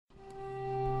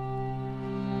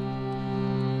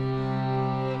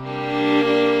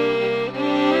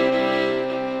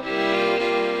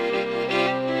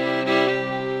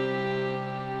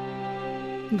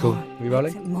Cool. Are we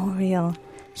rolling? Makes it more real.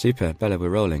 Super. Bella, we're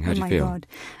rolling. How do you feel? Oh my God.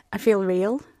 I feel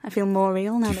real. I feel more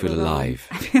real now. Do you feel alive?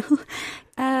 I feel...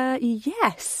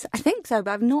 yes, I think so, but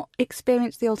I've not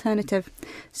experienced the alternative.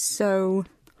 So,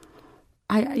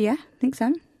 I think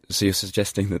so. So you're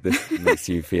suggesting that this makes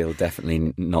you feel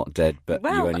definitely not dead, but you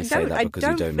only say that because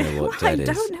you don't know what dead is.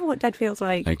 I don't know what dead feels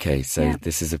like. Okay, so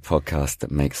This is a podcast that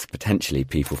makes potentially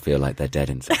people feel like they're dead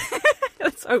inside.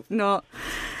 Let's hope not.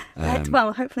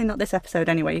 Well, hopefully not this episode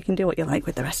anyway. You can do what you like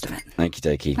with the rest of it. Okie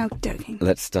dokie. Okie.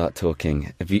 Let's start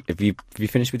talking. Have you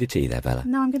finished with your tea there, Bella?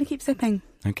 No, I'm going to keep sipping.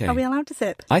 Okay. Are we allowed to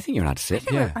sip? I think you're allowed to sip,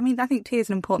 yeah. I think tea is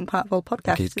an important part of all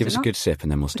podcasts. Okay, give us a good sip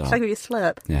and then we'll start. Show you your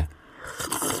slurp. Yeah.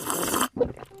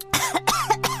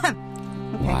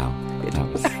 Wow.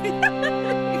 That was...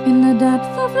 In the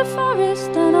depth of the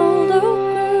forest, an old oak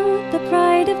grew, the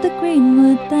pride of the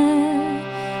greenwood there.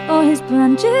 O'er his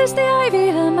branches the ivy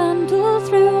her mantle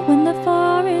threw, when the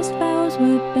forest boughs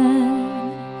were bare.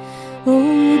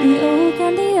 Oh, the oak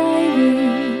and the ivy,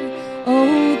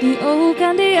 oh, the oak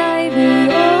and the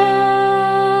ivy, oh.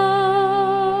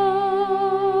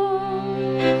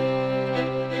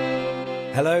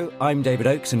 Hello, I'm David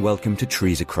Oakes and welcome to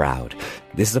Trees A Crowd.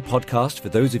 This is a podcast for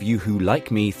those of you who,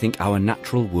 like me, think our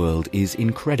natural world is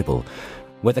incredible.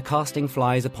 Whether casting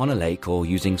flies upon a lake or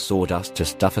using sawdust to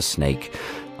stuff a snake,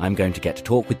 I'm going to get to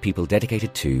talk with people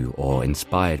dedicated to or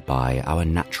inspired by our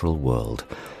natural world.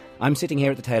 I'm sitting here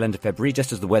at the tail end of February,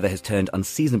 just as the weather has turned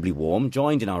unseasonably warm,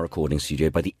 joined in our recording studio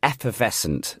by the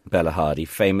effervescent Bella Hardy,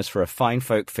 famous for a fine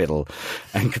folk fiddle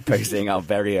and composing our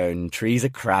very own Trees A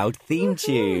Crowd theme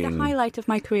tune. The highlight of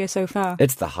my career so far.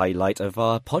 It's the highlight of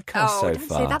our podcast so don't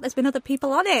far. say that. There's been other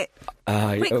people on it.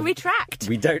 Quick, retract.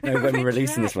 We don't know when we're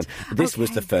releasing this one. This was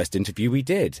the first interview we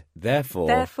did.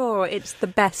 Therefore, it's the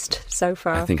best so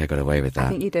far. I think I got away with that. I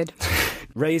think you did.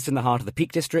 Raised in the heart of the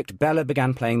Peak District, Bella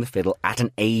began playing the fiddle at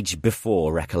an age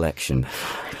before recollection.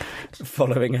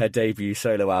 Following her debut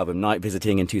solo album Night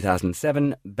Visiting in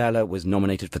 2007, Bella was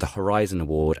nominated for the Horizon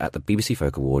Award at the BBC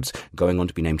Folk Awards, going on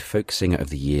to be named Folk Singer of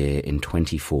the Year in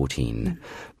 2014.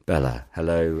 Bella,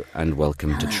 hello and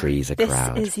welcome to Trees A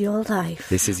Crowd. This is your life.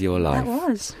 This is your life. That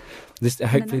was.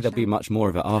 Hopefully there'll be much more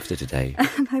of it after today.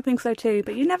 I'm hoping so too,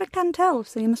 but you never can tell,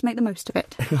 so you must make the most of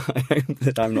it. I hope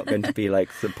that I'm not going to be like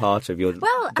the part of your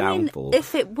downfall. I mean,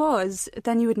 if it was,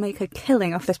 then you would make a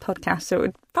killing off this podcast, so it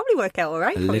would probably work out all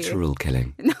right for literal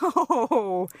killing.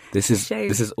 No. This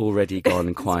has already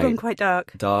gone quite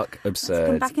dark. Dark, absurd. Let's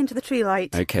come back into the tree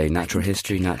light. Okay, natural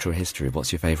history.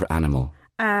 What's your favourite animal?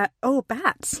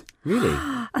 Bats. Really?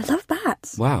 I love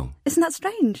bats. Wow. Isn't that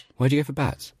strange? Why do you go for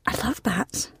bats? I love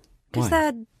bats. Because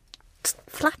Why? they're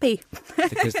flappy.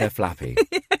 Because they're flappy.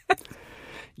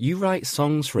 You write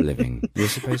songs for a living. You're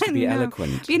supposed to be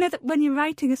eloquent. You know that when you're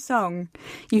writing a song,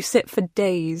 you sit for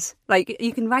days. Like,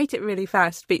 you can write it really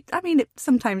fast, but I mean, it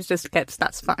sometimes just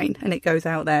that's fine, and it goes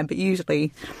out there. But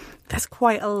usually, there's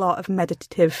quite a lot of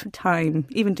meditative time,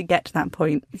 even to get to that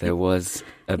point. There was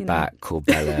a bat called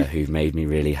Bella who made me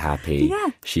really happy. Yeah.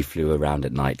 She flew around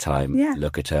at night time. Yeah.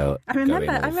 Look at her. I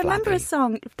remember a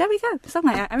song. There we go.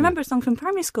 Something like that. I remember a song from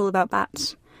primary school about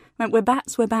bats. We're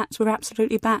bats, we're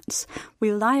absolutely bats.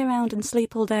 We lie around and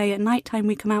sleep all day. At night time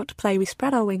we come out to play. We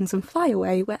spread our wings and fly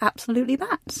away. We're absolutely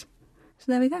bats.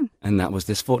 So there we go. And that was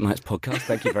this fortnight's podcast.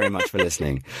 Thank you very much for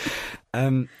listening.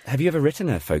 Have you ever written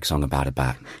a folk song about a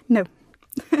bat? No.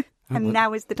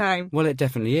 Now is the time. Well, it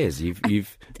definitely is.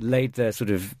 You've laid the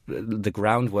sort of the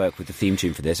groundwork with the theme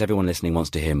tune for this. Everyone listening wants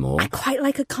to hear more. I quite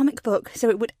like a comic book, so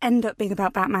it would end up being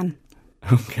about Batman.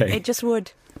 Okay. It just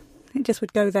would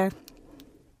go there.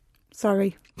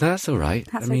 Sorry. That's all right.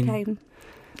 That's okay.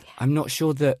 I'm not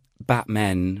sure that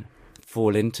Batmen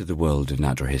fall into the world of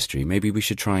natural history. Maybe we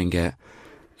should try and get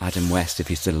Adam West, if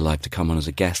he's still alive, to come on as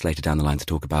a guest later down the line to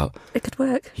talk about... It could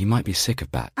work. He might be sick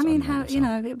of bats. I mean,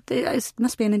 it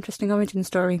must be an interesting origin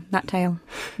story, that tale.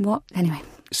 What? Anyway.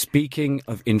 Speaking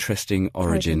of interesting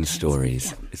origin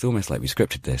stories, It's almost like we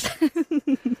scripted this.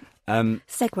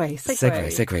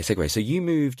 Segue. So you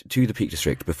moved to the Peak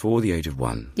District before the age of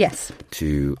 1. Yes.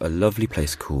 To a lovely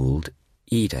place called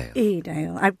Edale.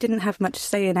 Edale. I didn't have much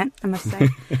say in it, I must say.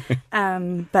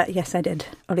 But yes, I did.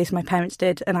 Or at least my parents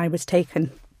did, and I was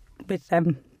taken with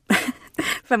them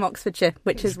from Oxfordshire,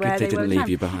 which is where they didn't leave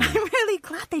you behind. I'm really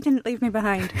glad they didn't leave me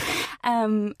behind.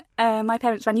 My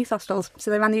parents ran youth hostels, so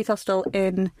they ran the youth hostel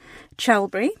in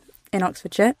Chalbury in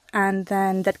Oxfordshire, and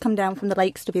then they'd come down from the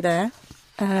lakes to be there.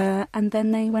 And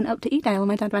then they went up to Edale.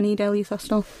 My dad ran Edale Youth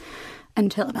Hostel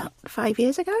until about 5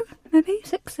 years ago, maybe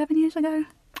 6, 7 years ago.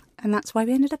 And that's why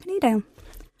we ended up in Edale.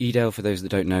 Edale, for those that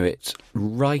don't know, it's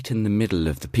right in the middle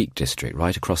of the Peak District,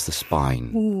 right across the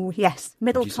spine. Ooh, yes.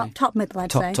 Middle, top middle,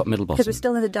 I'd say. Top middle, bottom. Because we're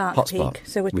still in the dark Hotspot. Peak,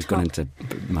 so We've gone into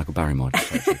Michael Barrymore.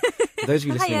 For those of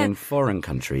you listening in foreign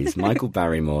countries, Michael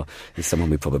Barrymore is someone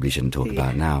we probably shouldn't talk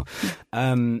about now.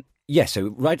 So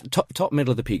right top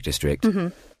middle of the Peak District,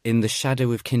 in the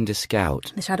shadow of Kinder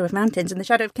Scout. The shadow of mountains. And the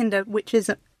shadow of Kinder, which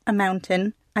is a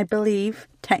mountain, I believe,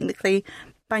 technically,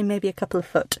 by maybe a couple of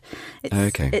foot.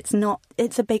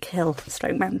 It's a big hill,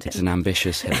 stroke mountain. It's an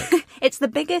ambitious hill. It's the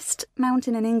biggest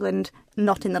mountain in England,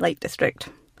 not in the Lake District.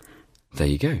 There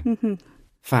you go. Mm-hmm.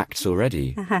 Facts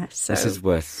already. So. This is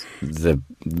worth the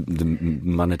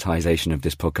monetisation of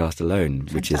this podcast alone,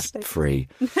 Fantastic. Which is free.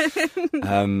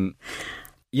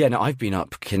 I've been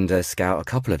up Kinder Scout a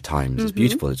couple of times. It's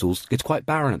beautiful. It's quite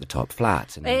barren at the top,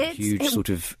 flat, and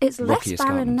it's less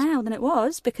barren now than it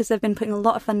was, because they've been putting a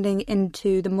lot of funding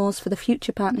into the Moors for the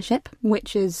Future Partnership,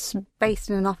 which is based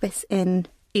in an office in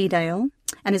Edale,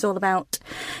 and is all about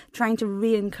trying to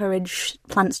re-encourage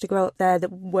plants to grow up there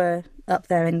that were up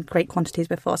there in great quantities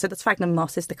before. So the sphagnum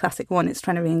moss is the classic one. It's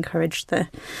trying to re-encourage the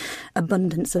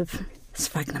abundance of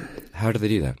sphagnum. How do they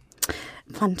do that?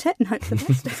 Plant it and hope for the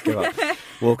best. Let's go up.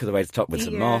 Walk all the way to the top with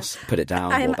some moss, put it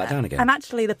down, walk back down again. I'm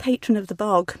actually the patron of the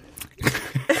bog.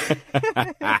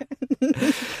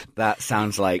 That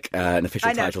sounds like an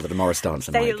official title that a Morris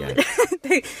dancer might get.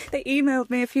 They emailed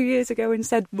me a few years ago and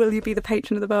said, "Will you be the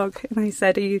patron of the bog?" And I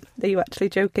said, "Are you actually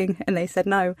joking?" And they said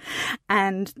no.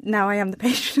 And now I am the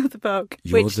patron of the bog.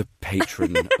 You're the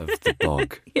patron of the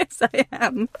bog. Yes, I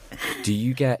am. Do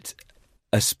you get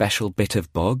a special bit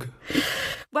of bog?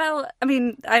 Well, I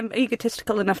mean, I'm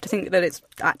egotistical enough to think that it's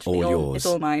actually all yours. It's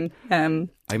all mine. I'm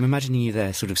imagining you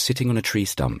there sort of sitting on a tree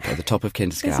stump at the top of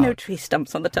Kinder Scout. There's no tree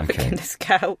stumps on the top of Kinder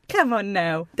Scout. Come on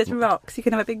now. There's rocks. You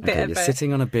can have a big bit of it. You're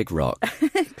sitting on a big rock,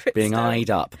 being eyed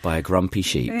up by a grumpy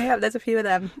sheep. Yeah, there's a few of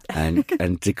them.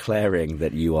 and declaring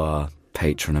that you are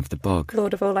patron of the bog.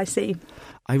 Lord of all I see.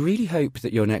 I really hope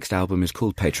that your next album is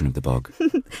called Patron of the Bog.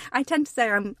 I tend to say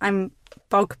I'm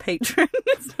bog patron.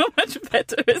 It's not much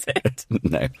better, is it?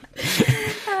 No.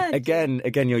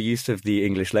 Again, your use of the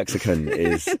English lexicon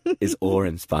is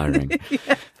awe-inspiring.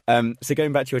 Yeah. So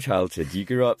going back to your childhood, you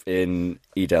grew up in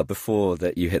Edale before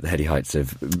that you hit the heady heights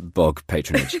of bog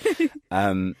patronage.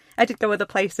 I did go other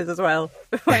places as well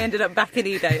before I ended up back in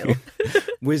Edale.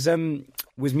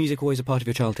 Was music always a part of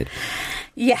your childhood?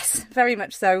 Yes, very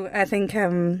much so. I think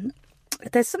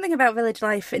there's something about village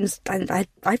life, I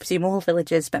presume all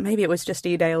villages, but maybe it was just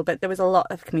Edale, but there was a lot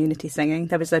of community singing.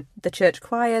 There was the church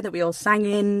choir that we all sang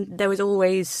in. There was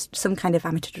always some kind of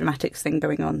amateur dramatics thing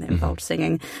going on that involved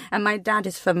singing. And my dad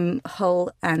is from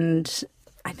Hull, and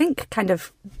I think kind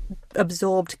of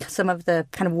absorbed some of the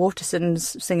kind of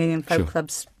Watersons singing in folk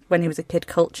clubs when he was a kid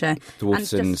culture. The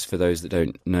Watersons, for those that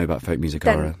don't know about folk music,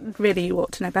 are really, you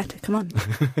ought to know better. Come on.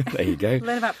 There you go.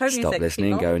 Learn about folk music. Stop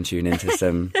listening, people. Go and tune into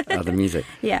some other music.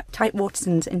 Yeah, type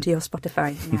Watersons into your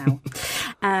Spotify now.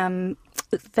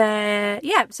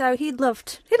 So he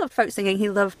loved folk singing. He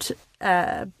loved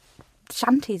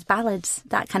shanties, ballads,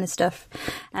 that kind of stuff.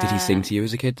 Did he sing to you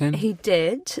as a kid then? He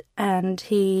did, and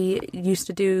he used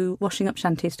to do washing up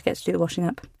shanties to get to do the washing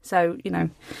up. So,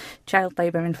 child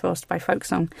labour enforced by folk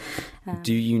song.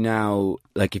 Do you now,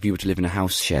 like if you were to live in a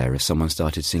house share, if someone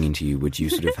started singing to you, would you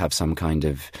sort of have some kind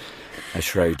of a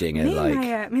Schrödinger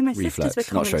me and my reflex?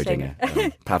 Sisters were Not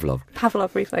Schrödinger,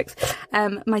 Pavlov reflex.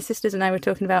 My sisters and I were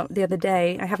talking about the other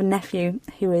day, I have a nephew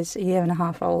who is a year and a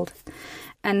half old,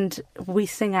 and we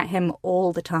sing at him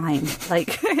all the time.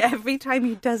 Like, every time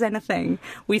he does anything,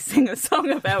 we sing a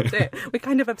song about it. We're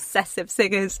kind of obsessive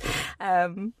singers.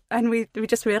 And we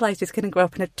just realised he's going to grow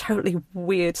up in a totally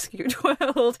weird, skewed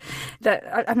world.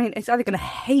 That, I mean, it's either going to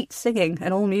hate singing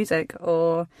and all music,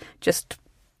 or just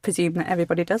presume that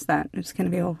everybody does that. It's going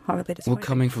to be all horribly disappointing. Well,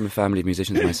 coming from a family of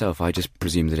musicians myself, I just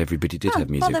presume that everybody did have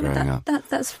music growing up.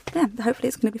 Hopefully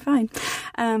it's going to be fine.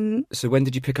 So when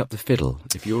did you pick up the fiddle,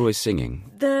 if you're always singing?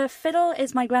 The fiddle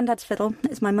is my granddad's fiddle.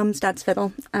 It's my mum's dad's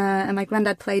fiddle. And my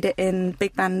granddad played it in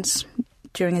big bands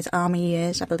during his army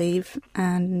years, I believe.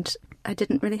 And I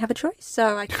didn't really have a choice,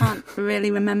 so I can't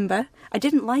really remember. I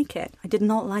didn't like it. I did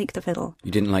not like the fiddle. You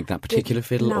didn't like that particular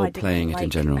fiddle, or playing it in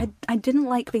general? I didn't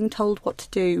like being told what to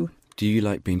do. Do you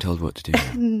like being told what to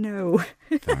do? No.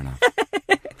 Fair enough.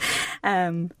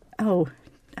 And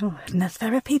the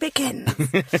therapy begins.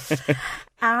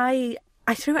 I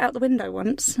threw it out the window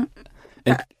once.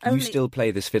 And you still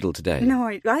play this fiddle today? No,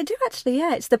 I do actually,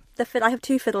 yeah. It's the fiddle. I have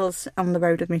two fiddles on the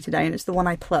road with me today, and it's the one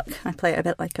I pluck. I play it a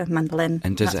bit like a mandolin.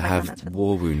 And does it have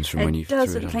war wounds from when you threw it out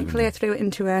the window? Thankfully, I threw it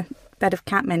into a bed of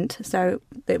catmint, so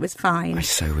it was fine. I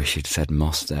so wish you'd said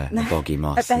moss there, a boggy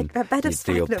moss. a bed of your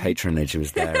sphagnum. patronage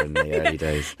was there in the early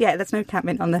days. Yeah, there's no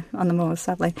catmint on the moors,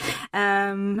 sadly.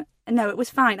 No, it was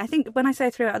fine. I think when I say I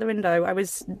threw it out the window, I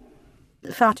was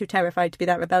far too terrified to be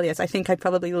that rebellious. I think I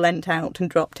probably leant out and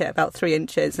dropped it about 3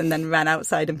 inches and then ran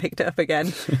outside and picked it up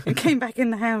again and came back in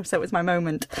the house. That was my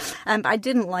moment. But I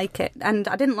didn't like it. And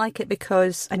I didn't like it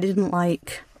because I didn't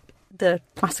like the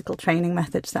classical training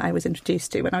methods that I was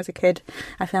introduced to when I was a kid.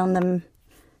 I found them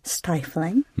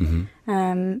stifling.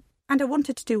 And I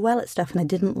wanted to do well at stuff, and I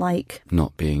didn't like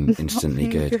not being instantly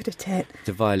good at it.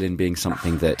 The violin being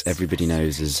something that everybody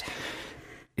knows is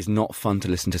not fun to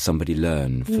listen to somebody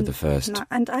learn for the first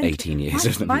 18 years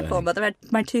of them My learning. poor mother had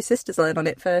my 2 sisters learn on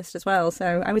it first as well,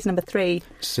 so I was number 3.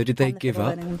 So did they give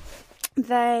up?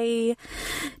 They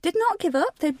did not give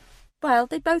up. They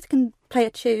both can play a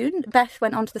tune. Beth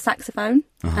went on to the saxophone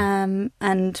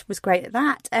and was great at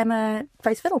that. Emma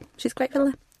plays fiddle. She's a great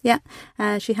fiddler. Yeah.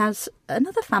 She has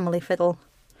another family fiddle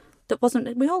that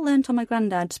wasn't... We all learnt on my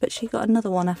granddad's, but she got another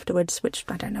one afterwards, which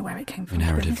I don't know where it came from.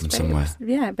 Inherited from somewhere.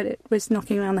 But it was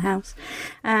knocking around the house.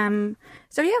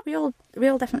 So yeah, we all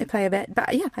definitely play a bit.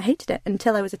 But yeah, I hated it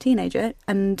until I was a teenager,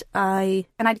 and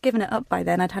I'd given it up by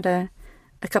then. I'd had a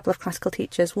couple of classical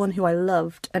teachers, one who I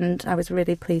loved and I was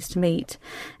really pleased to meet,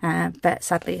 but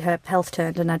sadly her health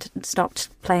turned and I'd stopped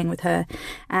playing with her,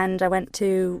 and I went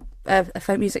to a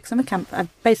folk music summer camp. I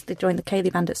basically joined the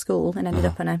Ceilidh band at school and ended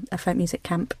up on a folk music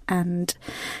camp and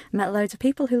met loads of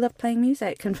people who loved playing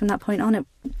music, and from that point on it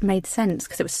made sense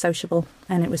because it was sociable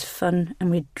and it was fun and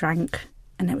we drank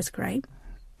and it was great.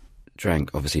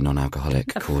 Drank, obviously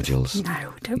non-alcoholic cordials.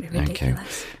 No, don't be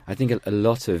ridiculous. Okay. I think a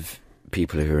lot of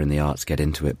people who are in the arts get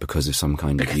into it because of some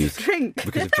kind of youth drink.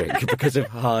 because of drink, because of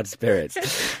hard spirits.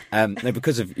 No,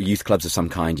 because of youth clubs of some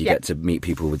kind, you get to meet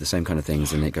people with the same kind of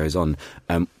things, and it goes on.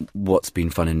 What's been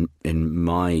fun in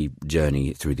my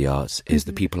journey through the arts is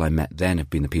the people I met then have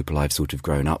been the people I've sort of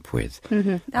grown up with.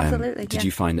 Absolutely. Did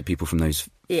you find that people from those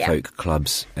folk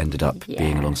clubs ended up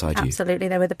being alongside you? Absolutely.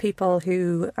 They were the people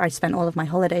who I spent all of my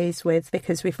holidays with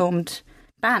because we formed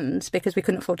bands because we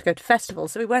couldn't afford to go to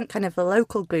festivals. So we weren't kind of a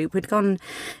local group. We'd gone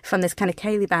from this kind of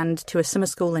Ceilidh band to a summer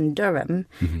school in Durham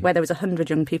where there was 100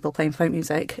 young people playing folk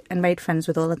music, and made friends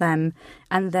with all of them,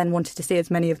 and then wanted to see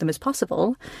as many of them as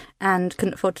possible and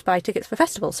couldn't afford to buy tickets for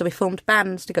festivals. So we formed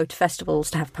bands to go to festivals,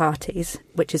 to have parties,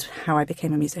 which is how I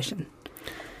became a musician.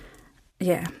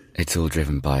 Yeah. It's all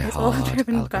driven by hard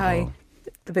alcohol. By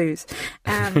the booze.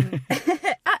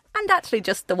 And actually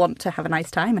just the want to have a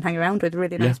nice time and hang around with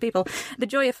really nice people. The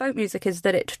joy of folk music is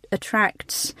that it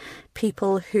attracts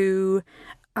people who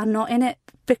are not in it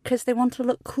because they want to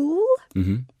look cool,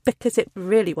 because it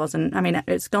really wasn't. I mean,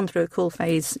 it's gone through a cool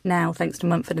phase now thanks to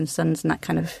Mumford & Sons and that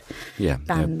kind of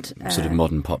band. Sort of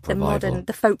modern pop revival.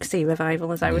 The folksy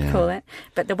revival, as I would call it.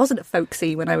 But there wasn't a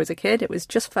folksy when I was a kid. It was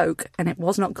just folk, and it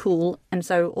was not cool. And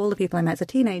so all the people I met as a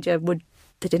teenager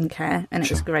they didn't care, and it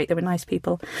was great. They were nice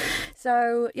people.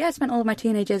 So, yeah, I spent all of my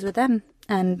teenage years with them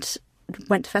and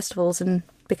went to festivals and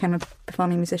became a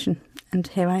performing musician. And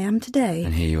here I am today.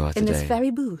 And here you are today. In this very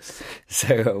booth.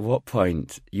 So at what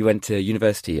point? You went to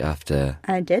university after...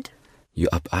 I did.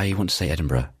 I want to say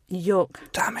Edinburgh. York.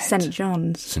 Damn it. St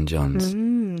John's. St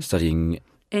John's. Studying...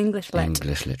 English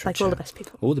literature. Like all the best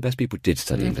people. All the best people did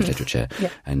study English literature,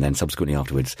 and then subsequently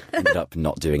afterwards ended up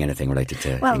not doing anything related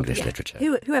to English literature.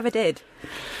 Whoever did.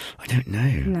 I don't know.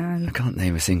 No. I can't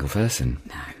name a single person.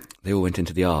 No. They all went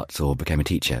into the arts or became a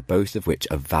teacher, both of which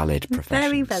are valid professions.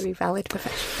 Very, very valid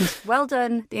professions. Well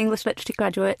done, the English literature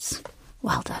graduates.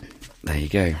 Well done. There you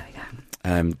go.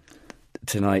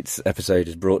 Tonight's episode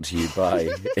is brought to you by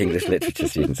English literature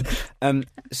students.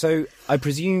 So I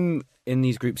presume in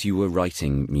these groups you were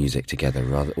writing music together,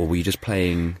 rather, or were you just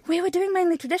playing? We were doing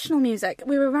mainly traditional music.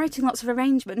 We were writing lots of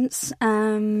arrangements,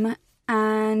 and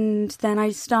then I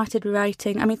started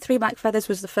writing. I mean, Three Black Feathers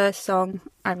was the first song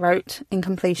I wrote in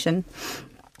completion,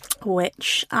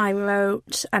 which I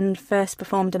wrote and first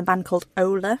performed in a band called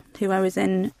Ola, who I was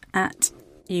in at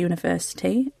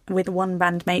university with one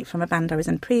bandmate from a band I was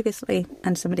in previously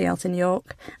and somebody else in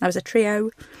York. I was a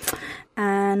trio,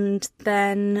 and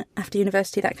then after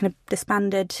university that kind of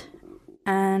disbanded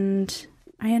and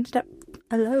I ended up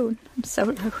alone,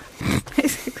 solo,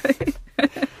 basically.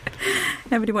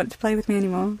 Nobody wanted to play with me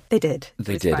anymore. They did.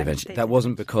 They did eventually. That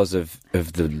wasn't because of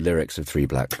the lyrics of Three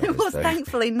Black Feathers. It was,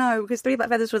 thankfully, no, because Three Black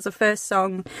Feathers was the first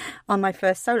song on my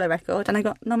first solo record, and I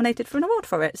got nominated for an award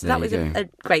for it. So that was a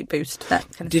great boost. That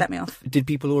kind of set me off. Did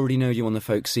people already know you on the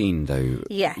folk scene, though?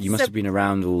 Yes. You must have been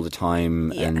around all the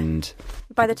time, and...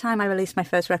 By the time I released my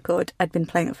first record, I'd been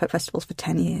playing at folk festivals for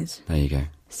 10 years. There you go.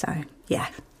 So, yeah.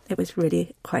 it was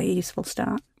really quite a useful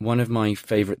start. One of my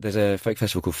favourite, there's a folk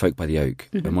festival called Folk by the Oak,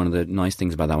 and one of the nice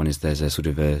things about that one is there's a sort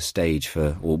of a stage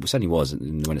for, or certainly was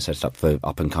when it set it up, for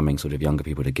up-and-coming sort of younger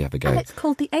people to have a go. And it's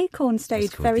called the Acorn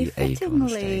Stage, very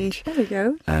fittingly. There we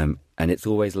go. And it's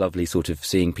always lovely sort of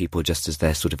seeing people just as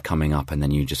they're sort of coming up, and then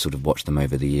you just sort of watch them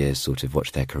over the years, sort of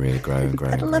watch their career grow and grow.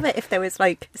 I'd love it if there was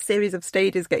like a series of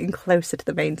stages getting closer to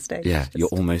the main stage. Yeah, you're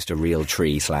almost a real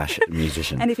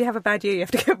tree/musician. And if you have a bad year, you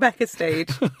have to go back a stage.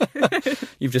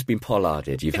 You've just been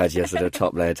pollarded. You've had your sort of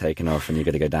top layer taken off, and you've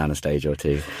got to go down a stage or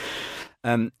two.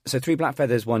 So Three Black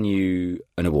Feathers won you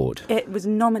an award. It was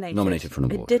nominated. Nominated for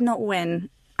an award. It did not win.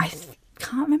 I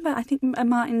can't remember. I think a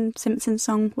Martin Simpson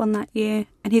song won that year,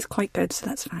 and he's quite good, so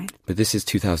that's fine. But this is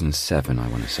 2007, I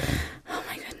want to say. Oh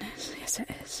my goodness. Yes, it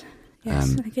is.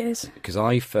 Yes, I think it is. Because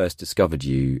I first discovered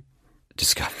you...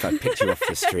 I picked you off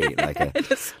the street like a,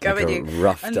 discovered like a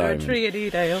rough under diamond. a tree in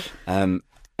Edale.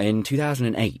 In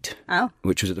 2008,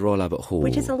 which was at the Royal Albert Hall.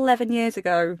 Which is 11 years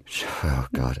ago. Oh,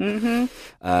 God.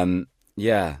 Mm-hmm.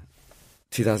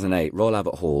 2008, Royal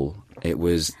Albert Hall. It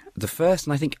was the first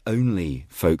and I think only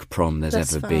folk prom there's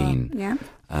ever been. Yeah.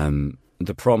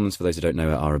 The proms, for those who don't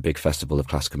know it, are a big festival of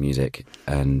classical music,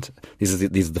 and these are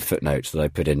the footnotes that I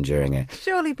put in during it.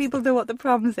 Surely people know what the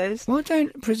proms is. Well,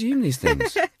 don't presume these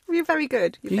things. You're very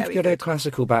good. You've got a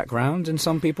classical background, and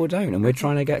some people don't, and we're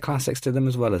trying to get classics to them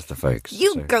as well as the folks.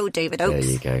 Go, David Oakes.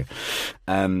 There you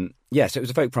go. So it was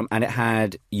a folk prom, and it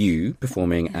had you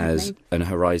performing as an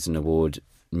Horizon Award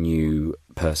new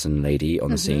person lady on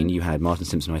the scene. You had Martin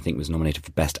Simpson, who I think was nominated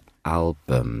for Best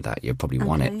Album that year, probably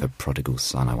won it for Prodigal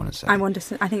Son, I want to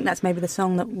say. I think that's maybe the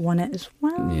song that won it as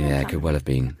well. Yeah, it could well have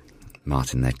been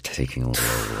Martin there taking all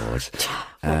the awards.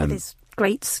 With his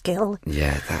great skill.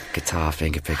 Yeah, that guitar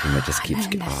finger picking that just keeps...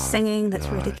 And the singing that's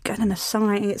really good, and the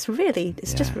songwriting,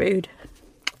 it's just rude.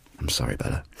 I'm sorry,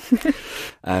 Bella.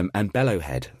 And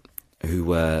Bellowhead, who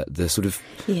were the sort of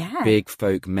big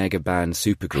folk mega band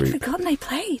supergroup. I'd forgotten they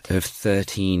played. Of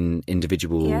 13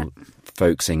 individual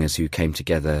folk singers who came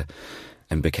together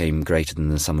and became greater than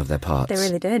the sum of their parts. They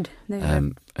really did. They were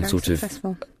and very sort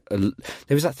successful.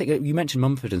 There was that thing, you mentioned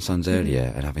Mumford and Sons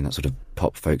earlier, and having that sort of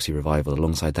pop folksy revival.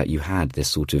 Alongside that, you had this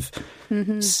sort of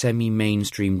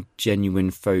semi-mainstream,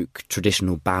 genuine folk,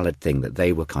 traditional ballad thing that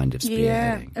they were kind of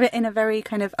spearheading. Yeah, in a very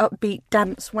kind of upbeat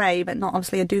dance way, but not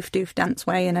obviously a doof-doof dance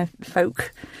way, in a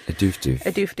folk... A doof-doof.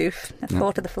 A doof-doof, a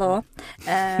four to the floor.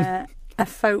 A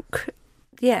folk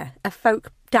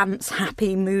dance,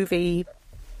 happy movie,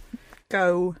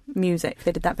 go music.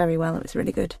 They did that very well. It was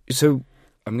really good. So...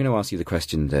 I'm going to ask you the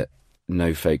question that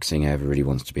no folk singer ever really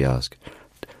wants to be asked.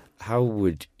 How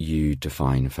would you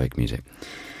define folk music?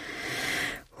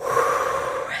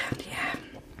 Yeah.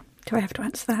 Do I have to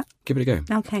answer that? Give it a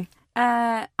go. Okay.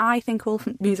 I think all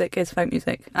music is folk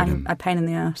music. I'm a pain in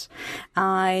the arse.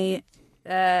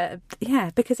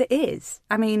 Because it is.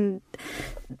 I mean,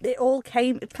 it all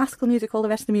came... Classical music, all the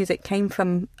rest of the music came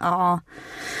from our...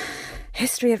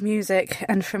 history of music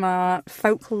and from our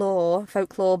folklore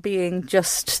being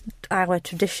just our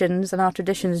traditions, and our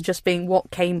traditions just being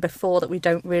what came before that we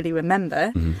don't really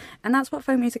remember. And that's what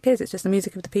folk music is. It's just the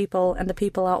music of the people, and the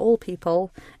people are all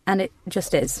people, and it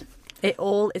just is. It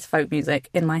all is folk music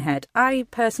in my head. I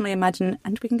personally imagine,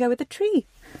 and we can go with the tree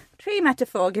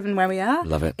metaphor given where we are.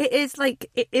 Love it. It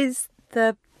is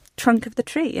the trunk of the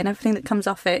tree, and everything that comes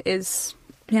off it is,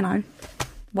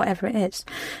 whatever it is.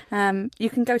 You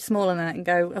can go smaller than that and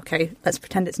go, okay, let's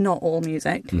pretend it's not all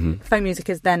music. Folk music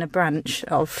is then a branch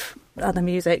of other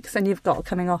musics, and you've got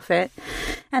coming off it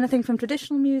anything from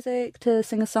traditional music to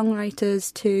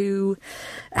singer-songwriters to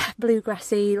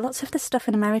bluegrassy. Lots of the stuff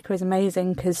in America is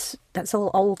amazing because that's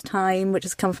all old time, which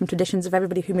has come from traditions of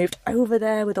everybody who moved over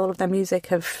there with all of their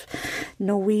music of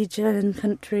Norwegian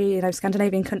country,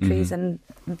 Scandinavian countries and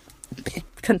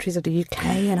countries of the UK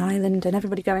and Ireland, and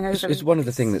everybody going over. It's one of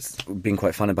the things that's been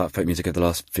quite fun about folk music over the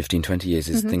last 15, 20 years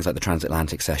is things like the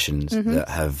transatlantic sessions that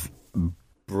have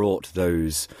brought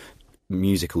those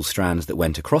musical strands that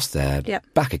went across there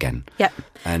back again.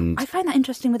 And I find that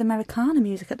interesting with Americana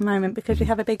music at the moment, because we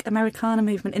have a big Americana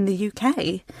movement in the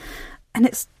UK, and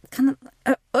it's kind of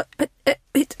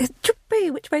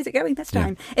which way is it going this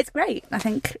time? It's great. I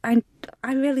think I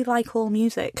really like all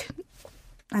music.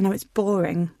 I know it's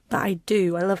boring, but I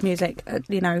do. I love music.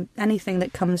 Anything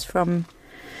that comes from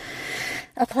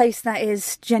a place that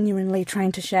is genuinely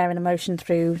trying to share an emotion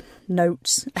through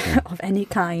notes of any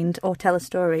kind or tell a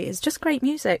story is just great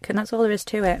music, and that's all there is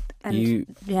to it. And you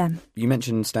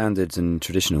mentioned standards and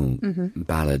traditional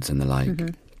ballads and the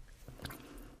like.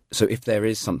 So if there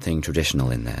is something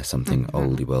traditional in there, something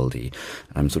oldie worldy,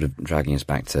 I'm sort of dragging us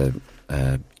back to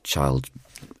child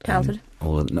Childhood.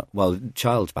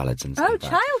 Child ballads and stuff. Oh,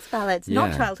 child's ballads,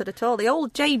 not Yeah. childhood at all. The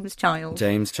old James Child.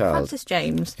 James Child. Francis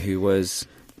James. Who was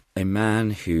a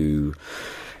man who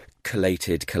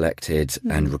collected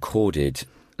and recorded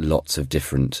lots of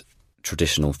different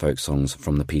traditional folk songs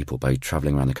from the people by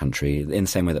travelling around the country in the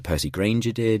same way that Percy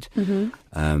Grainger did.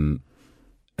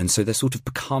 And so there sort of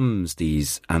becomes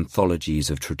these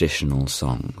anthologies of traditional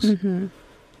songs.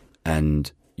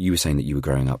 And you were saying that you were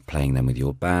growing up playing them with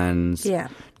your bands. Yeah.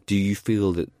 Do you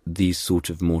feel that these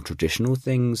sort of more traditional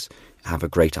things have a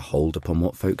greater hold upon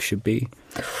what folk should be?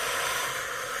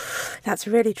 That's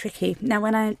really tricky. Now,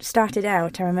 when I started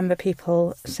out, I remember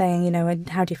people saying, you know,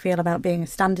 how do you feel about being a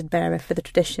standard bearer for the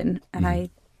tradition? And I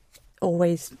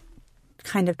always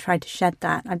kind of tried to shed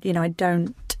that.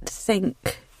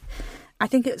 I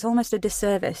think it's almost a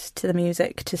disservice to the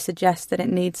music to suggest that it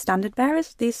needs standard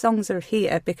bearers. These songs are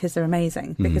here because they're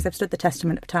amazing, because they've stood the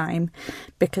testament of time,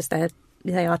 because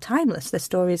they are timeless. They're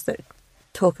stories that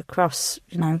talk across,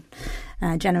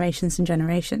 generations and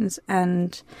generations.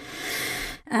 And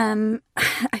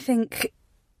I think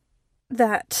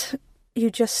that you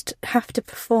just have to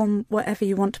perform whatever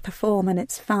you want to perform, and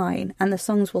it's fine. And the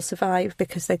songs will survive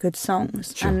because they're good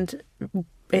songs. Sure. And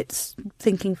it's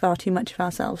thinking far too much of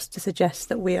ourselves to suggest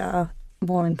that we are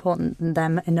more important than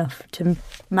them enough to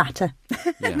matter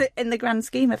in the grand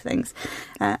scheme of things.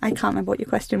 I can't remember what your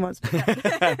question was.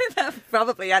 That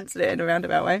probably answered it in a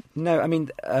roundabout way. No, I mean,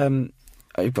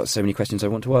 I've got so many questions I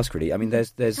want to ask, really. I mean,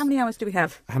 there's... How many hours do we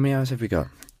have? How many hours have we got?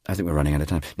 I think we're running out of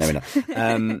time. No, we're not.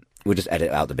 We'll just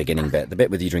edit out the beginning bit. The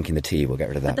bit with you drinking the tea, we'll get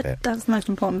rid of that bit. That's the most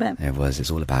important bit. It was. It's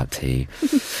all about tea.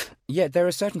 Yeah, there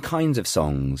are certain kinds of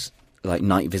songs, like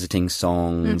night visiting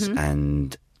songs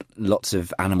and lots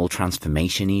of animal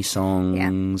transformation-y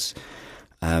songs.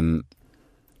 Yeah.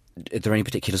 Are there any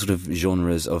particular sort of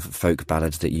genres of folk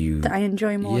ballads that I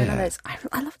enjoy more than others?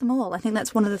 I love them all. I think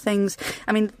that's one of the things.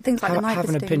 I mean, things like the night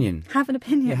visiting. Have an opinion. Have an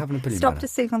opinion. Yeah, have an opinion. Stop to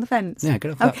sing on the fence. Yeah,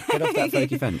 get off that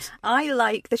folky fence. I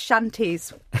like the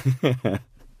shanties.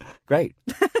 Great.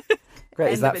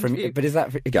 Is that from? But is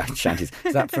that shanties?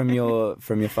 Is that from your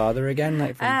father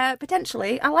again?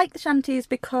 Potentially, I like the shanties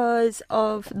because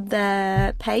of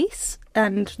their pace,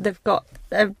 and they've got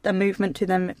a movement to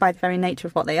them by the very nature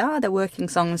of what they are. They're working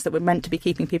songs that were meant to be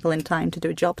keeping people in time to do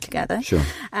a job together. Sure.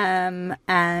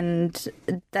 And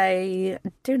they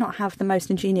do not have the most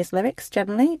ingenious lyrics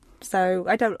generally, so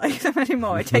I don't like them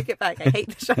anymore. I take it back. I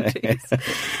hate the shanties.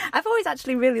 I've always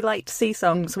actually really liked sea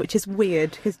songs, which is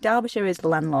weird because Derbyshire is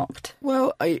landlocked.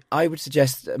 Well, I would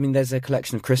suggest, I mean, there's a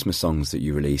collection of Christmas songs that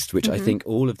you released, which I think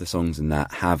all of the songs in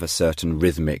that have a certain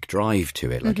rhythmic drive to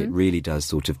it. Like it really does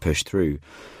sort of push through.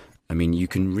 I mean, you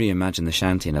can reimagine the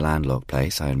shanty in a landlocked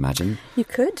place, I imagine. You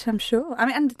could, I'm sure. I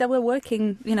mean, and there were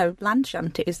working, land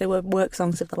shanties. There were work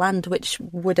songs of the land, which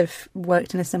would have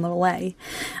worked in a similar way.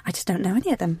 I just don't know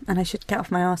any of them, and I should get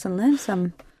off my arse and learn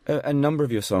some. A number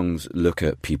of your songs look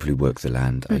at people who work the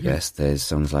land, I guess. There's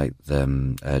songs like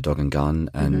Dog and Gun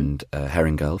and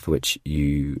Herring Girl, for which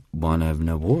you won an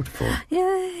award for.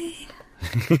 Yay!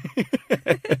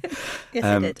 Yes,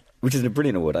 I did. Which is a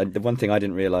brilliant award. The one thing I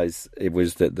didn't realise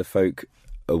was that the folk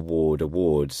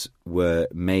awards were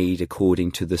made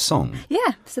according to the song.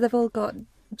 Yeah, so they've all got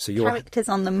characters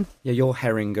on them. Yeah, your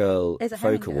Herring Girl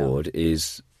folk award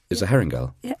is a Herring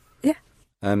Girl. Yeah.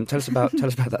 Tell us about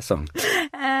that song.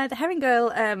 The Herring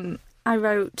Girl I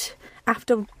wrote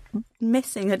after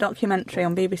missing a documentary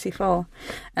on BBC4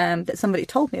 that somebody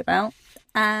told me about.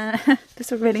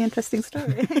 It's a really interesting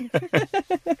story.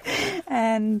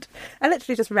 And I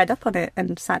literally just read up on it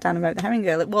and sat down and wrote The Herring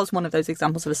Girl. It was one of those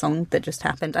examples of a song that just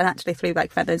happened. And actually Three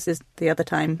Black Feathers is the other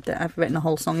time that I've written a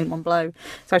whole song in one blow.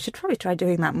 So I should probably try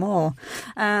doing that more.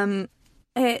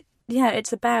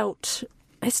 It's about...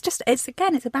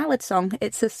 It's a ballad song.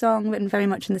 It's a song written very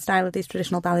much in the style of these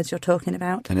traditional ballads you're talking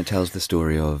about. And it tells the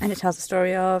story of...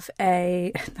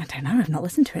 I don't know, I've not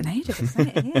listened to it in ages. I've sung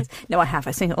it in years. No, I have.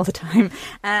 I sing it all the time.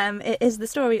 It is the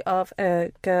story of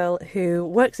a girl who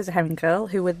works as a herring girl,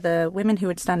 who were the women who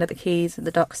would stand at the quays at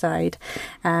the dockside,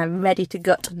 ready to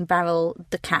gut and barrel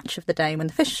the catch of the day when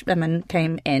the fishermen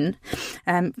came in,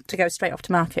 to go straight off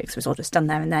to market, because it was all just done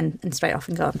there and straight off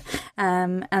and gone.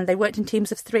 And they worked in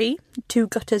teams of 3, 2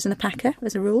 gutters and a packer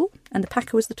as a rule, and the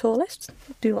packer was the tallest,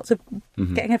 do lots of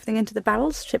getting everything into the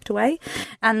barrels, shipped away,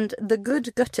 and the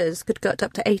good gutters could gut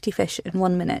up to 80 fish in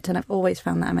 1 minute, and I've always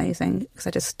found that amazing, because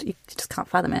you just can't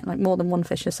fathom it, like more than 1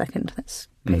 fish a second. That's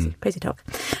crazy talk.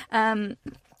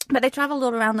 But they travelled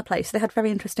all around the place. They had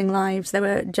very interesting lives. They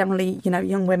were generally,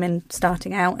 young women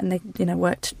starting out, and they,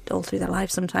 worked all through their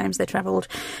lives sometimes. They travelled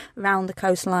around the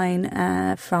coastline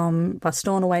from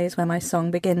Stornoway is where my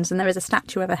song begins. And there is a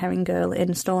statue of a herring girl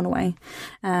in Stornoway.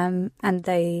 And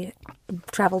they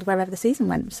travelled wherever the season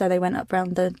went. So they went up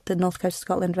around the north coast of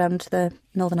Scotland, round the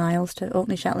Northern Isles to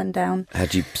Orkney, Shetland, down.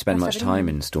 Had you spent much time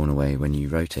in Stornoway when you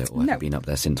wrote it, or have you been up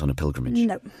there since on a pilgrimage?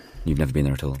 No. You've never been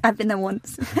there at all? I've been there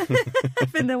once.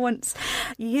 I've been there once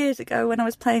years ago when I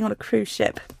was playing on a cruise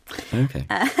ship. Okay.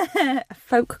 A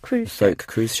folk cruise ship. Folk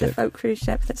cruise ship. A folk cruise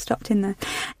ship that stopped in there.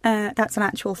 That's an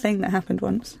actual thing that happened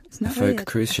once. Isn't that folk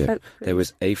cruise ship. Folk cruise. There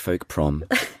was a folk prom,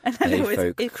 and then a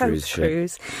folk cruise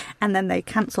ship. And then they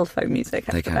cancelled folk music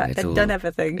after that. They'd done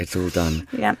everything. It's all done.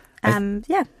 Yeah.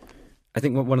 Yeah. I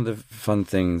think one of the fun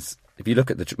things, if you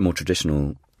look at the more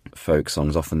traditional folk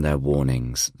songs, often they're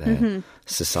warnings. They're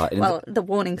society. Well, the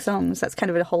warning songs, that's kind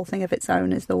of a whole thing of its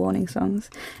own, is the warning songs.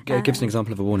 Give us an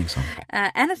example of a warning song.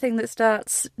 Anything that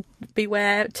starts,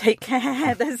 beware, take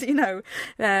care. There's, beware,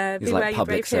 like you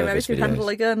brave heroes who handle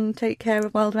a gun, take care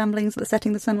of wild ramblings at the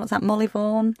setting of the sun. What's that? Molly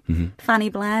Vaughan. Fanny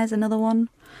Blair's another one.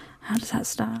 How does that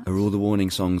start? Are all the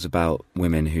warning songs about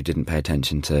women who didn't pay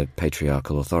attention to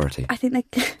patriarchal authority? I think they...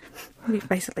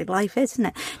 basically life is, isn't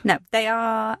it? No, they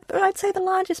are... I'd say the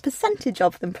largest percentage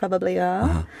of them probably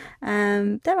are.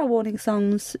 There are warning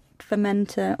songs for men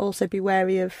to also be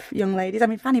wary of young ladies. I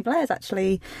mean, Fanny Blair's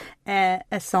actually a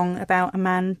song about a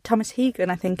man, Thomas Hegan,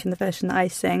 I think, in the version that I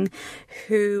sing,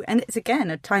 who, and it's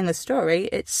again a timeless story.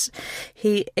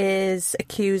 He is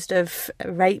accused of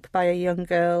rape by a young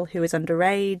girl who is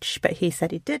underage, but he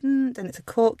said he didn't, and it's a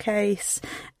court case,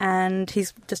 and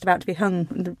he's just about to be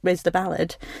hung, is the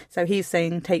ballad. So he's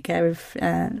saying, take care of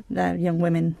young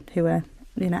women who are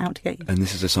out to get you. And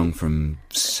this is a song from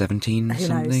 16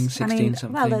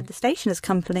 something? Well, the Stationers'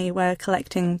 Company were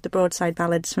collecting the broadside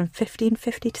ballads from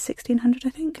 1550 to 1600, I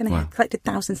think, and they collected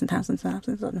thousands and thousands and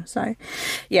thousands of them. So,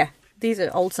 yeah, these are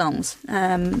old songs,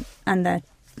 and they're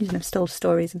still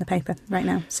stories in the paper right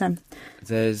now. So,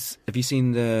 have you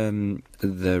seen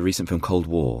the recent film Cold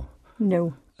War?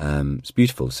 No. It's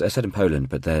beautiful. It's set in Poland,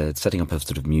 but they're setting up a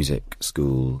sort of music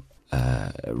school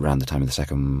around the time of the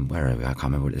second, where are we? I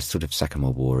can't remember. It's sort of Second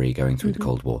World War-y, going through the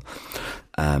Cold War.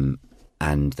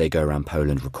 And they go around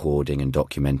Poland recording and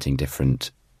documenting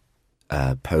different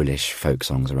Polish folk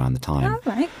songs around the time. Oh,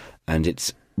 right. And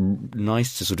it's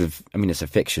nice to sort of, I mean, it's a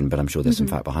fiction, but I'm sure there's some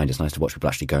fact behind it. It's nice to watch people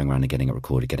actually going around and getting it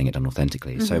recorded, getting it done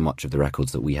authentically. So much of the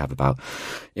records that we have about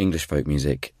English folk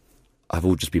music have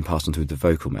all just been passed on through the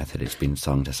vocal method. It's been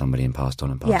sung to somebody and passed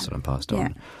on and passed on and passed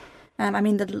on. I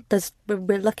mean,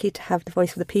 we're lucky to have the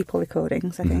Voice of the People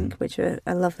recordings, I think, which are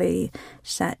a lovely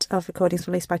set of recordings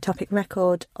released by Topic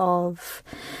Record of,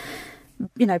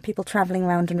 people travelling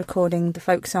around and recording the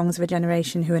folk songs of a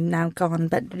generation who are now gone.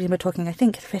 But we're talking, I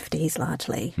think, 50s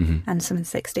largely, and some in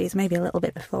 60s, maybe a little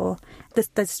bit before.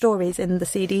 There's stories in the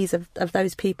CDs of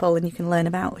those people, and you can learn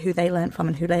about who they learnt from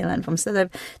and who they learnt from. So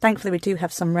thankfully we do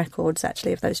have some records,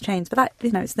 actually, of those chains. But that,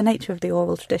 it's the nature of the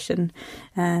oral tradition,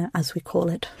 as we call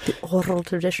it, the oral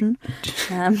tradition,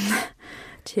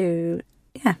 to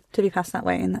be passed that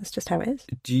way, and that's just how it is.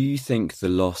 Do you think the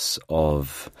loss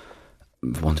of,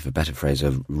 for want of a better phrase,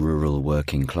 of rural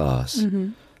working class,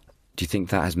 do you think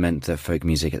that has meant that folk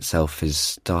music itself is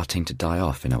starting to die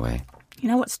off in a way?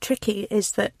 What's tricky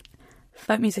is that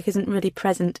folk music isn't really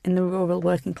present in the rural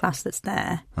working class that's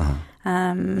there.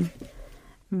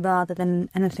 Rather than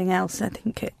anything else, I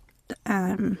think it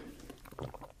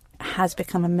has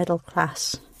become a middle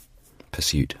class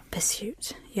pursuit.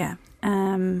 Yeah.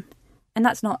 And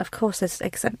that's not, of course, there's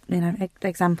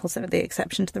examples that are the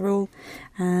exception to the rule,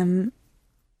 and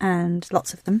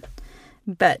lots of them.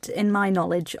 But in my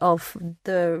knowledge of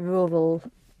the rural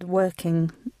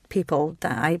working people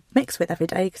that I mix with every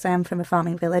day, because I am from a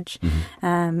farming village,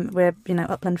 we're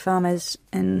upland farmers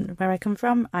in where I come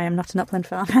from. I am not an upland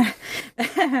farmer.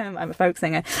 I'm a folk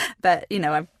singer, but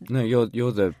I'm... No,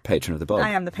 you're the patron of the bog.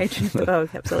 I am the patron of the bog,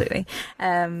 absolutely.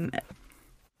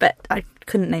 But I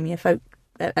couldn't name you a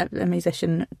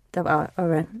musician I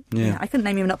couldn't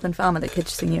name you an upland farmer that could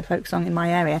sing you a folk song in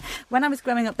my area. When I was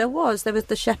growing up, there was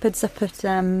the shepherds up at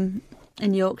in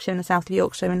Yorkshire, in the south of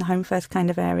Yorkshire, in the Holmfirth kind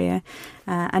of area,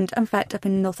 and in fact up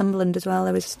in Northumberland as well,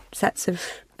 there was sets of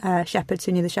shepherds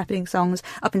who knew the shepherding songs.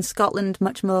 Up in Scotland,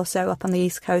 much more so. Up on the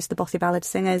east coast, the Bothy Ballad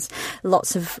singers,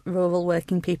 lots of rural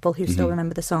working people who still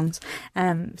remember the songs.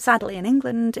 Sadly, in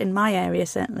England, in my area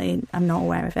certainly, I'm not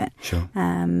aware of it. Sure.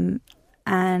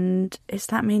 And is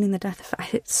that meaning the death of...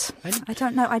 I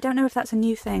don't know. I don't know if that's a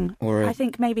new thing. I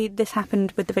think maybe this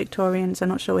happened with the Victorians. I'm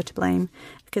not sure what to blame,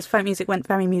 because folk music went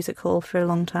very musical for a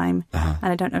long time, and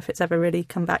I don't know if it's ever really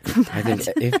come back from that. I think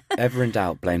if ever in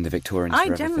doubt, blame the Victorians for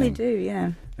everything. I generally do,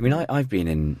 yeah. I mean, I've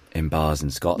been in bars in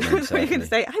Scotland. What were you going to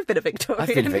say? I've been a Victorian.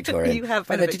 I've been a Victorian. You have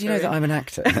been a Victorian. Did you know that I'm an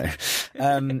actor?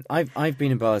 No. I've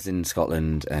been in bars in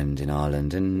Scotland and in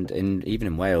Ireland and even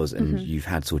in Wales, and you've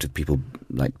had sort of people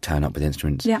like turn up with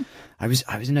instruments. Yeah. I was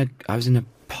in a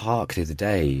park the other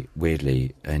day,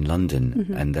 weirdly, in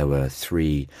London, and there were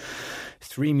three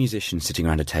musicians sitting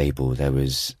around a table. There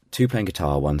was two playing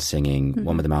guitar, one singing,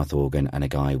 one with a mouth organ, and a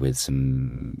guy with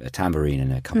a tambourine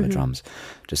and a couple of drums,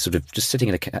 just sitting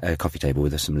at a coffee table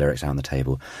with some lyrics out on the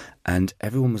table, and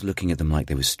everyone was looking at them like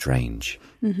they were strange.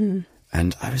 And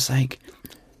I was like,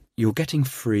 you're getting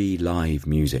free live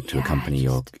music to accompany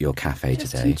your cafe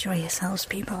today. Enjoy yourselves,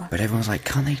 people. But everyone's like,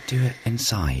 can't they do it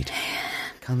inside?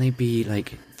 Can they be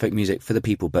like folk music for the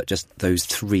people, but just those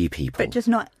three people? But just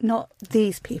not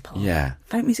these people. Yeah.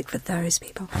 Folk music for those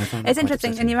people. It's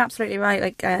interesting, and you're absolutely right.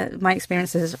 Like, my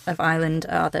experiences of Ireland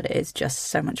are that it is just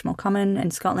so much more common. In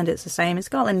Scotland, it's the same. In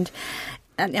Scotland,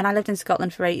 and I lived in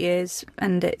Scotland for 8 years,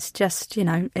 and it's just,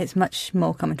 it's much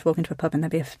more common to walk into a pub and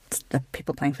there'll be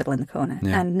people playing fiddle in the corner,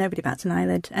 and nobody bats an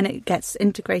eyelid. And it gets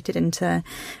integrated into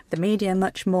the media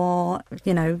much more.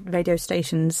 Radio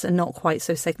stations are not quite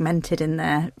so segmented in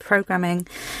their programming.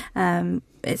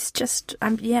 It's just,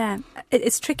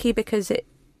 it's tricky because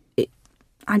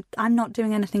I'm not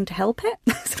doing anything to help it,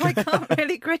 so I can't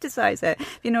really criticise it.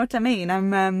 If you know what I mean?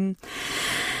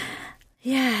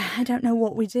 I don't know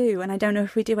what we do, and I don't know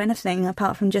if we do anything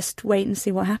apart from just wait and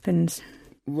see what happens.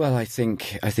 Well, I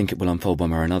think it will unfold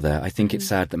one way or another. I think it's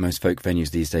sad that most folk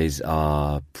venues these days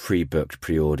are pre-booked,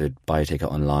 pre-ordered, buy a ticket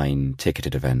online,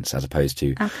 ticketed events, as opposed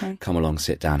to come along,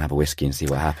 sit down, have a whiskey and see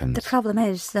what happens. The problem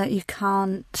is that you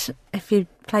can't, if you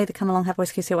play the come along, have a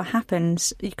whiskey, see what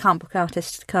happens, you can't book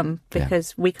artists to come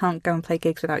because we can't go and play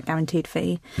gigs without a guaranteed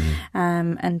fee.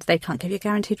 And they can't give you a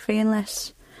guaranteed fee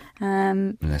unless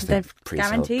they've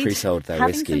pre-sold their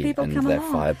whiskey and their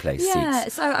fireplace seats. Yeah,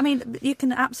 so I mean, you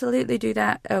can absolutely do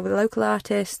that with local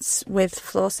artists, with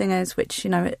floor singers, which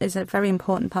is a very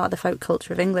important part of the folk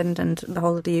culture of England and the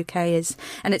whole of the UK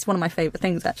and it's one of my favourite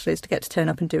things actually, is to get to turn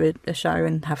up and do a show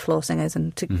and have floor singers,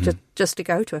 and to just to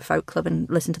go to a folk club and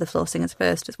listen to the floor singers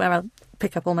first is where I'll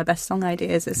pick up all my best song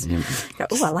ideas. Go,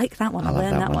 I like that one. I'll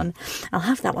learn that one. I'll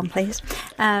have that one, please.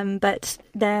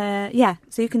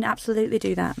 So you can absolutely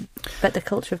do that. But the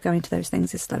culture of going to those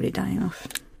things is slowly dying off.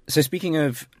 So speaking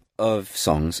of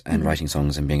songs and writing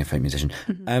songs and being a folk musician,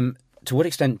 to what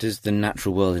extent does the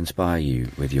natural world inspire you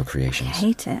with your creations? I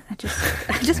hate it.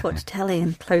 I just watch telly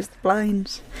and close the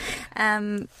blinds. How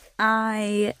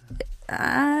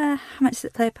much does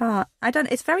it play a part?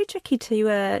 It's very tricky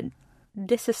to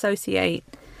disassociate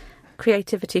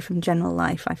creativity from general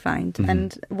life, I find.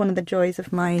 And one of the joys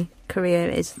of my career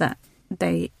is that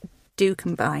they do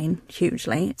combine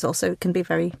hugely. It's also can be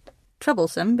very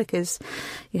troublesome because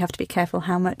you have to be careful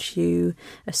how much you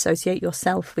associate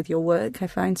yourself with your work, I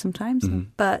find sometimes.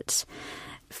 But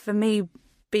for me,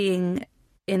 being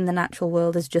in the natural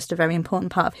world is just a very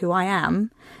important part of who I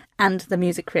am, and the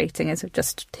music creating is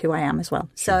just who I am as well.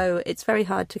 Sure. So it's very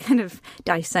hard to kind of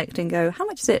dissect and go, how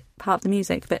much is it part of the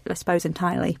music? But I suppose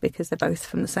entirely, because they're both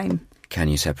from the same Can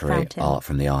you separate fountain. Art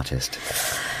from the artist?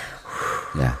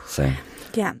 Yeah, so...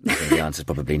 Yeah. The answer's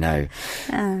probably no.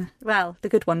 Well, the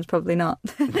good one's probably not.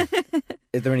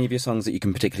 Are there any of your songs that you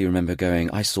can particularly remember going,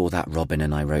 I saw that Robin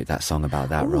and I wrote that song about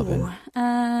that Robin?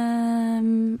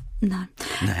 No.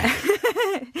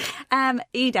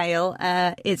 E-Dale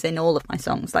is in all of my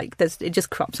songs. Like, it just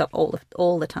crops up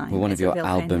all the time. Well, one of your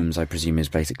albums, I presume, is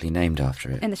basically named after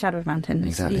it. In the Shadow of Mountains.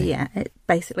 Exactly. Yeah, it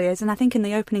basically is. And I think in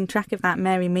the opening track of that,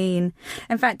 Mary Mean,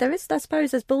 in fact, there's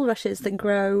bulrushes that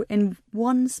grow in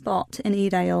one spot in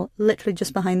E-Dale, literally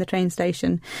just behind the train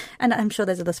station. And I'm sure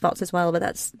there's other spots as well,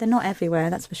 but they're not everywhere,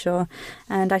 that's for sure.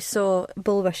 And I saw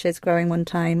bulrushes growing one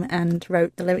time and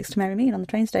wrote the lyrics to Mary Mean on the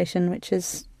train station, which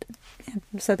is... Yeah,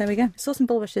 so there we go. Saw some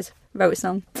bulrushes, wrote a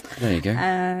song. There you go.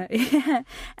 Yeah.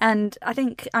 And I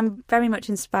think I'm very much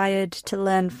inspired to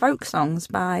learn folk songs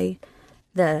by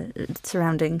the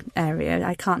surrounding area.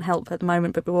 I can't help at the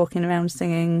moment but be walking around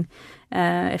singing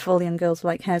If All the Young Girls Were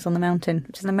Like Hares on the Mountain,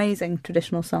 which is an amazing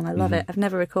traditional song. I love it. I've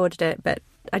never recorded it, but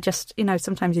I just,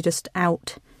 sometimes you're just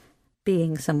out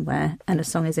being somewhere and a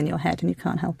song is in your head and you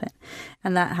can't help it.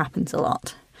 And that happens a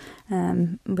lot.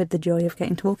 With the joy of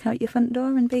getting to walk out your front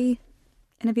door and be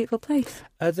in a beautiful place.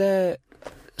 Are there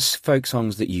folk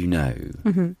songs that you know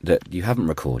that you haven't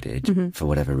recorded for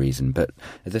whatever reason, but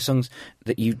are there songs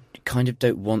that you kind of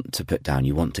don't want to put down?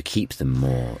 You want to keep them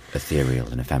more ethereal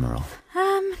and ephemeral?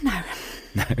 No.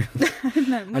 No.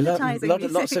 No,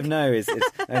 monetizing lots of no.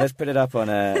 Let's put it up on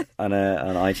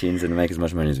iTunes and make as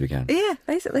much money as we can. Yeah,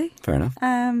 basically. Fair enough.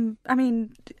 I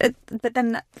mean, but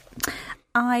then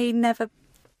I never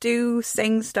do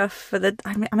sing stuff for the...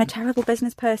 I'm a terrible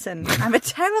business person. I'm a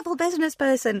terrible business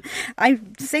person. I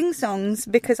sing songs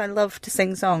because I love to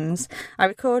sing songs. I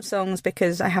record songs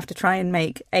because I have to try and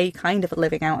make a kind of a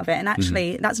living out of it. And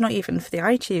actually, that's not even for the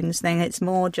iTunes thing. It's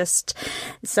more just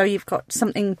so you've got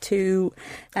something to...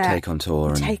 take on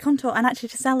tour. And actually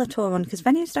to sell a tour on, because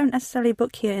venues don't necessarily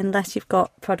book you unless you've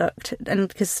got product, and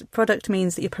because product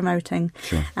means that you're promoting.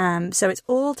 Sure. So it's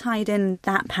all tied in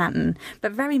that pattern.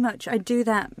 But very much I do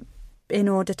that in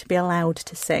order to be allowed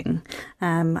to sing.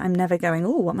 I'm never going,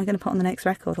 oh, what am I going to put on the next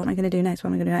record? What am I going to do next? What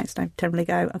am I going to do next? I totally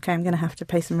go, okay, I'm going to have to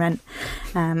pay some rent,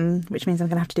 which means I'm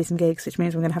going to have to do some gigs, which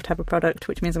means I'm going to have a product,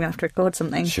 which means I'm going to have to record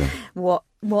something. Sure. What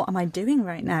am I doing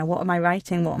right now? What am I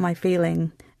writing? What am I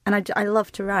feeling? And I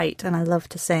love to write and I love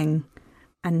to sing.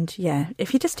 And yeah,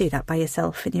 if you just do that by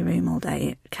yourself in your room all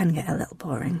day, it can get a little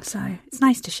boring. So it's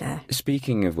nice to share.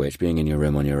 Speaking of which, being in your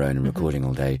room on your own and recording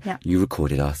all day, you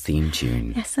recorded our theme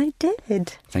tune. Yes, I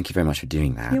did. Thank you very much for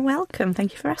doing that. You're welcome.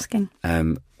 Thank you for asking.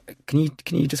 Can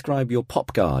you describe your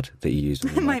pop guard that you used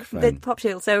on the microphone? The pop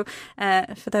shield. So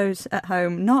for those at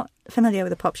home not familiar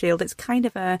with a pop shield, it's kind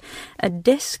of a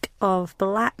disc of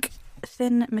black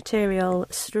thin material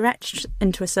stretched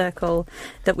into a circle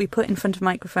that we put in front of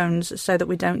microphones so that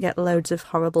we don't get loads of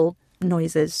horrible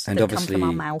noises and that obviously come from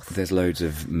our mouth. There's loads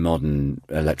of modern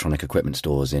electronic equipment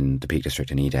stores in the Peak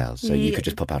District in Edale, so you could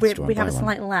just pop out a store and buy one. We have a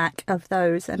slight lack of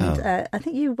those, and I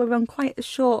think you were on quite a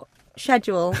short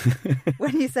schedule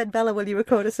when you said, Bella, will you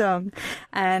record a song?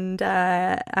 And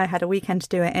I had a weekend to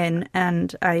do it in,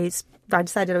 and I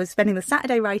decided I was spending the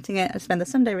Saturday writing it, I'd spend the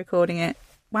Sunday recording it.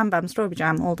 Wham bam, Strawberry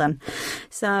Jam, all done.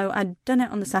 So I'd done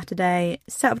it on the Saturday,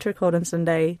 set up to record on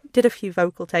Sunday, did a few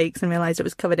vocal takes and realised it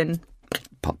was covered in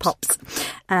pops.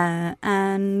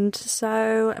 And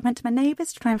so I went to my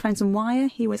neighbour's to try and find some wire.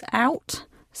 He was out,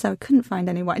 so I couldn't find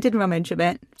any wire. I did rummage a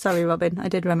bit. Sorry, Robin, I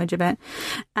did rummage a bit.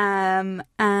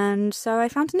 And so I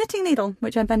found a knitting needle,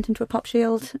 which I bent into a pop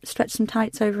shield, stretched some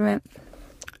tights over it.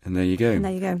 And there you go.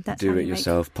 That's Do it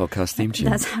yourself podcast theme tune.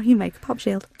 That's how you make a pop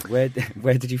shield. Where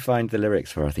did you find the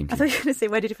lyrics for our theme tune? I thought you were going to say,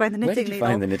 where did you find the knitting needle?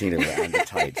 Where did you find the knitting needle and the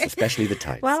tights, especially the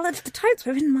tights? Well, the tights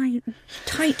were in my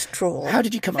tight drawer. How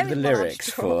did you come up with the lyrics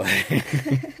for?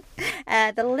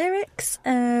 The lyrics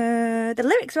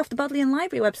are off the Bodleian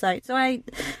Library website. So I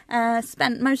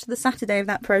spent most of the Saturday of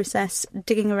that process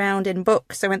digging around in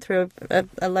books. I went through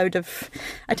a load of...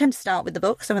 I tend to start with the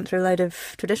books. I went through a load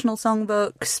of traditional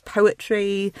songbooks,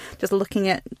 poetry, just looking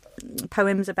at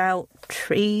poems about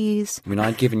trees. I mean,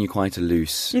 I'd given you quite a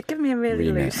loose... You'd given me a really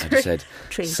remit. loose... I just said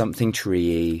tree. Something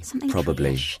treey,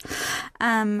 probably. Tree-ish.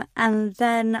 And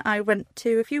then I went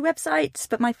to a few websites,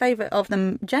 but my favourite of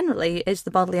them generally is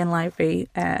the Bodleian Library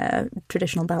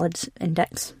Traditional Ballads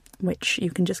Index, which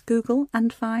you can just Google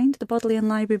and find. The Bodleian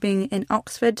Library being in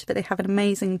Oxford, but they have an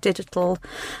amazing digital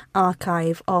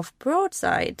archive of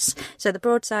broadsides. So the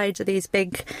broadsides are these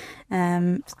big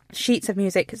sheets of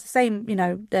music. It's the same,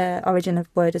 the origin of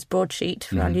word as broadsheet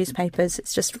for our newspapers.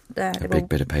 It's just a big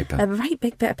bit of paper. A right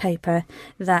big bit of paper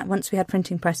that once we had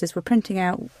printing presses, were printing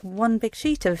out one big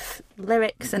sheet of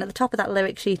lyrics, and at the top of that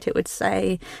lyric sheet it would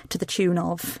say to the tune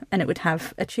of, and it would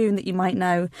have a tune that you might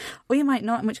know or you might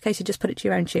not, in which case you just put it to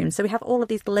your own tune. So we have all of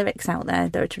these lyrics out there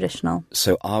that are traditional.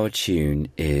 So our tune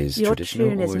is your traditional?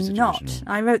 Your tune is not.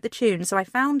 Traditional? I wrote the tune, so I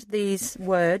found these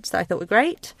words that I thought were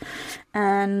great,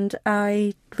 and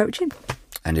I wrote a tune.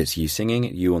 And it's you singing,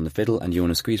 you on the fiddle, and you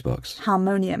on a squeeze box.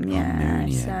 Harmonium, yeah.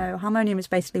 Harmonium. So harmonium is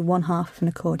basically one half of an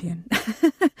accordion.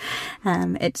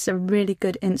 It's a really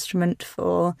good instrument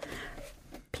for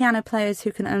piano players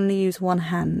who can only use one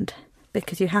hand,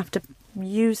 because you have to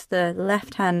use the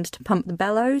left hand to pump the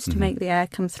bellows to make the air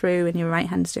come through, and your right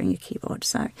hand's doing your keyboard.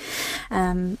 So,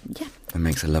 yeah. It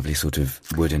makes a lovely sort of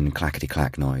wooden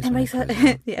clackety-clack noise. It makes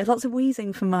lots of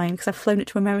wheezing for mine, because I've flown it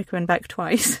to America and back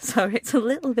twice, so it's a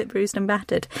little bit bruised and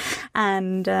battered,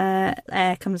 and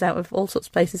air comes out of all sorts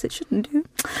of places it shouldn't do.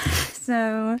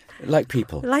 So, like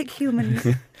people, like humans,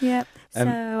 yeah.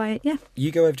 So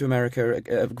you go over to America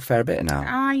a fair bit now.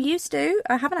 I used to.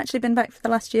 I haven't actually been back for the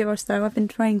last year or so. I've been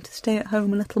trying to stay at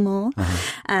home a little more.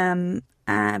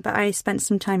 But I spent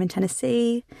some time in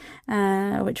Tennessee,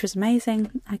 which was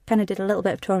amazing. I kind of did a little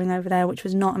bit of touring over there, which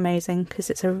was not amazing because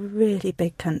it's a really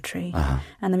big country.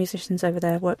 And the musicians over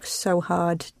there work so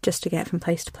hard just to get from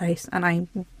place to place. And I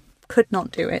could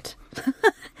not do it.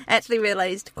 I actually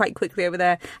realised quite quickly over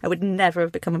there I would never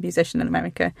have become a musician in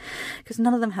America because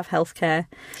none of them have healthcare.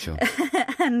 Sure.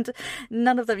 And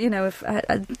none of them, you know, if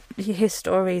you hear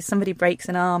stories, somebody breaks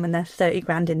an arm and they're 30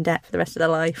 grand in debt for the rest of their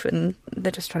life and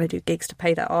they're just trying to do gigs to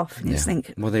pay that off. And you just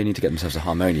think... Well, they need to get themselves a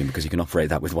harmonium because you can operate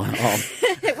that with one arm.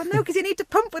 Well, no, because you need to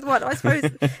pump with one. I suppose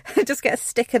just get a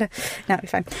stick and a... No, it'll be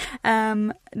fine.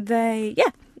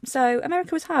 So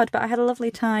America was hard, but I had a lovely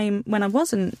time when I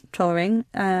wasn't touring,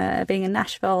 being in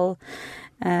Nashville,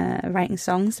 writing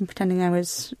songs and pretending I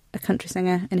was a country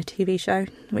singer in a TV show,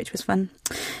 which was fun.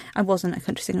 I wasn't a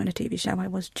country singer in a TV show, I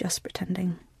was just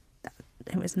pretending.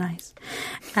 It was nice.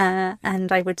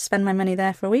 And I would spend my money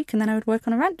there for a week, and then I would work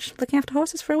on a ranch looking after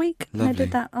horses for a week. Lovely. And I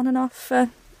did that on and off for,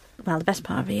 the best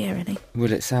part of a year, really.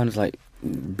 Well, it sounds like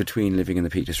between living in the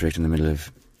Peak District in the middle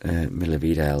of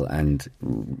Edale and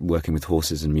working with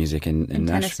horses and music in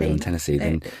Nashville and Tennessee,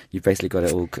 then you've basically got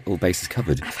it all bases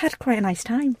covered. I've had quite a nice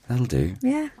time. That'll do.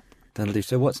 Yeah. That'll do.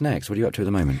 So what's next? What are you up to at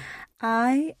the moment?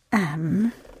 I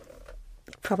am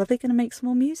probably going to make some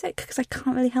more music because I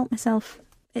can't really help myself.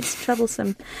 It's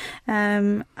troublesome.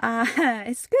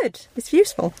 It's good. It's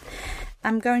useful.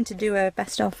 I'm going to do a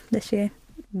best of this year,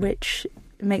 which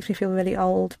makes me feel really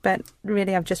old, but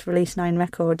really I've just released 9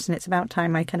 records and it's about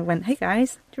time I kind of went, hey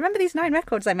guys, do you remember these 9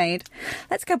 records I made?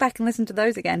 Let's go back and listen to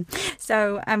those again.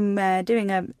 So I'm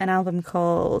doing an album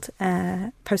called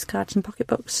Postcards and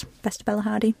Pocketbooks, Best of Bella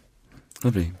Hardy.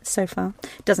 Lovely. So far.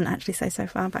 It doesn't actually say so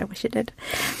far, but I wish it did.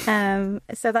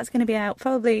 So that's going to be out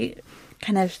probably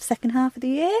kind of second half of the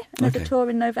year. Another tour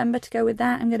in November to go with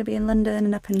that. I'm going to be in London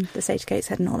and up in the Sage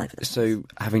Gateshead and all over the place. So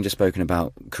having just spoken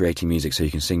about creating music so you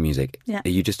can sing music, are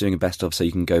you just doing a best of so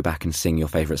you can go back and sing your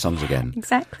favourite songs again?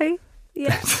 Exactly.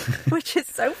 Yes, which is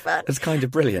so fun. It's kind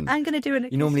of brilliant. I'm going to do an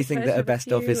You normally think that a best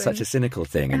of is such a cynical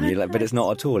thing, and but it's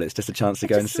not at all. It's just a chance to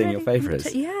go and sing your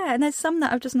favourites. Yeah, and there's some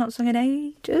that I've just not sung in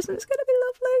ages, and it's going to be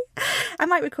lovely. I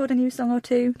might record a new song or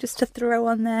two just to throw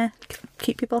on there,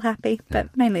 keep people happy,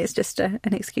 but mainly it's just an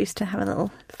excuse to have a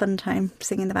little fun time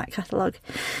singing the back catalogue.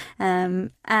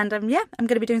 And I'm going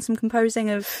to be doing some composing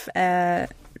of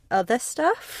other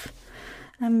stuff.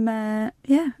 I'm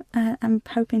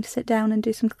hoping to sit down and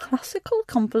do some classical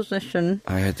composition.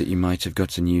 I heard that you might have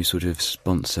got a new sort of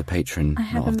sponsor, patron,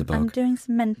 not off the bog. I'm doing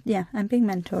some I'm being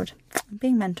mentored. I'm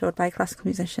being mentored by a classical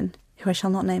musician who I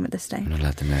shall not name at this stage. I'm not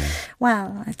allowed to know.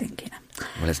 Well, I think,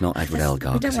 Well, it's not Edward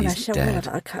Elgar because he's dead. We don't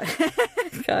want to show all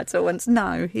of our cards at once.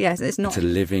 No, yes, it's not. It's a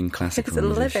living classical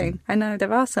musician. It's a living. I know,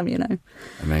 there are some,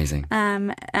 Amazing.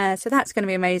 So that's going to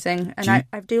be amazing. And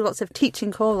I do lots of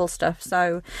teaching choral stuff.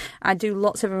 So I do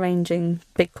lots of arranging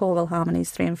big choral harmonies,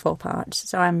 3 and 4 parts.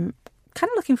 So I'm kind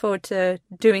of looking forward to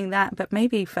doing that, but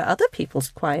maybe for other people's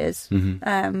choirs.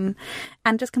 And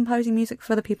just composing music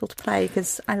for other people to play,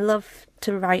 because I love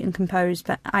to write and compose,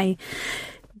 but I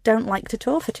don't like to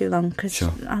tour for too long because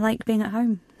I like being at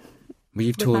home. Well,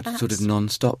 you've toured sort of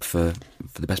non-stop for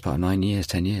the best part of 9 years,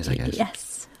 10 years, I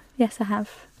guess. Yes, I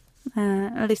have.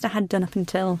 At least I had done up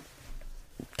until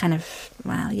kind of,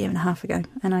 a year and a half ago,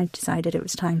 and I decided it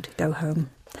was time to go home.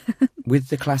 With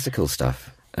the classical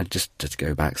stuff, just to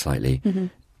go back slightly,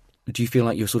 do you feel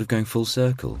like you're sort of going full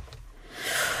circle?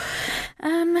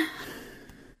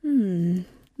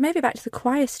 Maybe back to the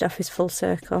choir stuff is full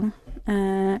circle.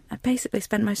 I basically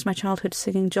spent most of my childhood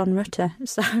singing John Rutter,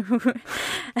 so...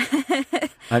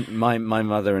 my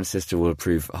mother and sister will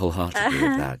approve wholeheartedly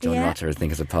of that. John Rutter, I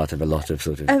think, is a part of a lot of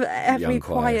sort of every young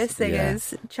choir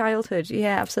singer's childhood.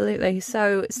 Yeah, absolutely.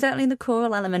 So certainly the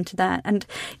choral element to that. And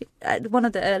one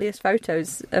of the earliest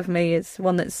photos of me is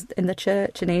one that's in the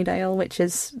church in Edale, which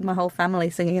is my whole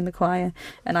family singing in the choir.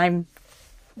 And I'm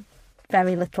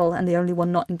very little and the only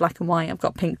one not in black and white. I've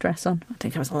got a pink dress on. I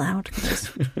think I was allowed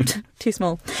because it was too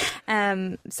small.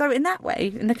 So in that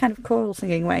way, in the kind of choral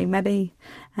singing way, maybe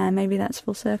that's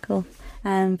full circle.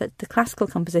 But the classical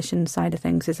composition side of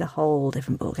things is a whole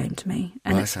different ballgame to me.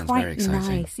 And that sounds very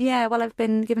exciting. Nice. Yeah, well, I've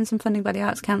been given some funding by the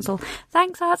Arts Council.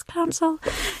 Thanks, Arts Council,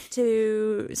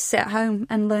 to sit at home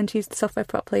and learn to use the software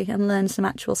properly and learn some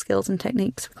actual skills and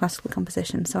techniques for classical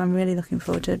composition. So I'm really looking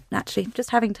forward to actually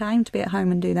just having time to be at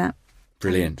home and do that.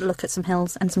 Brilliant. Look at some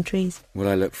hills and some trees. Well,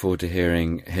 I look forward to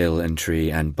hearing hill and tree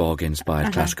and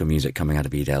bog-inspired classical music coming out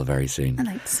of Edale very soon.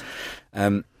 Thanks.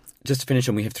 Just to finish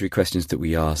on, we have 3 questions that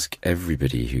we ask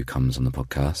everybody who comes on the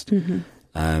podcast.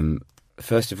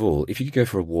 First of all, if you could go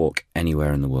for a walk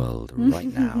anywhere in the world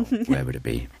right now, where would it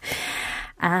be?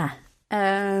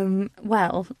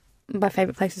 Well, my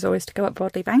favourite place is always to go up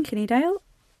Broadley Bank in Edale,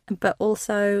 but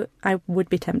also I would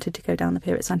be tempted to go down the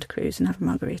pier at Santa Cruz and have a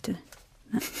margarita.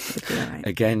 That would be all right.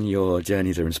 Again, your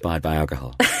journeys are inspired by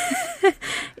alcohol.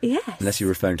 Yes. Unless you're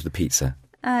referring to the pizza.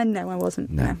 No, I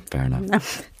wasn't. No, fair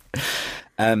enough.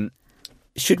 No.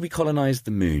 Should we colonise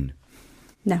the moon?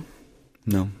 No.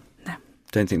 No? No.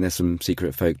 Don't think there's some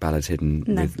secret folk ballad hidden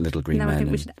with little green men? No, I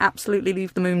think we should absolutely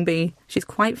leave the moon be. She's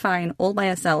quite fine, all by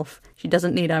herself. She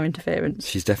doesn't need our interference.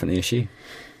 She's definitely a she.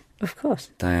 Of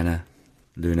course. Diana,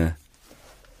 Luna.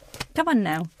 Come on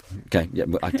now. Okay, yeah,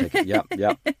 I take it.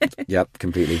 Yep,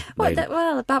 completely.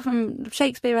 Well, apart from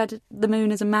Shakespeare had the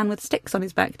moon as a man with sticks on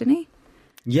his back, didn't he?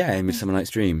 Yeah, in Midsummer Night's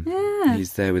Dream. Yeah.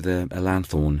 He's there with a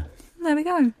lanthorn. There we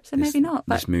go. So maybe not.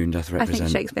 But This moon doth represent... I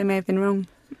think Shakespeare may have been wrong.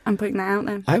 I'm putting that out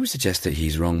there. I would suggest that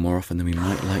he's wrong more often than we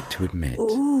might like to admit.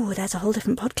 Ooh, there's a whole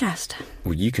different podcast.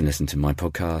 Well, you can listen to my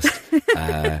podcast,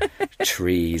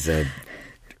 Trees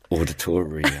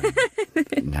Auditorium.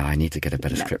 No, I need to get a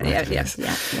better script writer for this.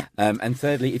 Yeah. And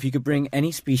thirdly, if you could bring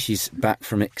any species back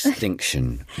from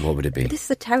extinction, what would it be? This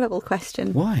is a terrible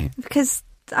question. Why? Because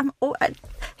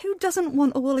who doesn't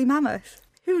want a woolly mammoth?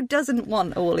 Who doesn't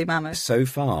want a woolly mammoth? So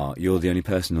far, you're the only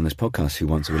person on this podcast who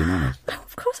wants a woolly mammoth. Oh,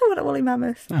 of course I want a woolly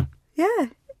mammoth. Oh. Yeah.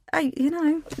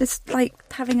 It's like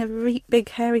having a big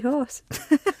hairy horse.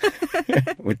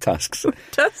 With tusks.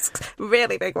 Tusks.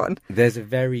 Really big one. There's a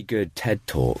very good TED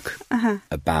talk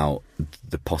about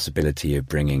the possibility of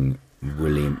bringing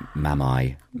woolly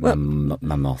mammoths. What's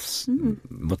mammoths.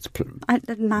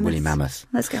 woolly mammoth?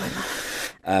 Let's go with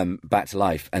that. Back to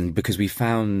life, and because we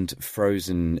found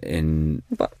frozen in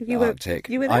Arctic.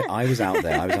 You were there? I was out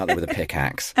there. I was out there with a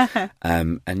pickaxe,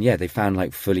 and yeah, they found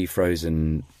like fully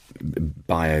frozen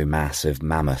biomass of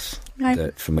mammoth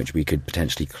from which we could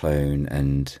potentially clone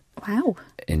and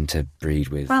interbreed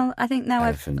with. Well, I think now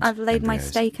I've laid my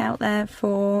stake out there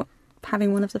for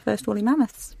having one of the first woolly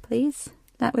mammoths. Please,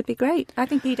 that would be great. I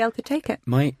think Edale could take it.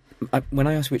 When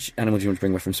I asked which animal do you want to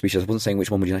bring back from species, I wasn't saying which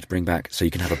one would you like to bring back so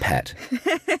you can have a pet.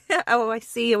 Oh, I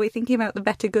see. Are we thinking about the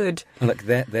better good? Oh, look,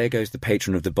 there goes the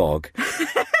patron of the bog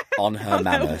on her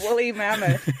mammoth. A woolly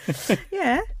mammoth.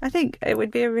 Yeah, I think it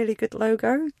would be a really good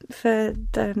logo for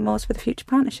the Moors for the Future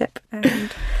partnership.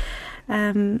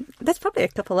 And there's probably a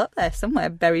couple up there somewhere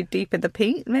buried deep in the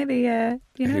peat. Maybe,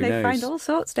 they find all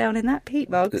sorts down in that peat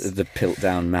bogs. The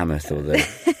Piltdown mammoth or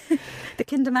the... The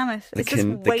Kinder Mammoth. The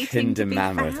Kinder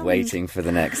Mammoth found. waiting for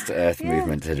the next Earth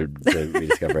movement to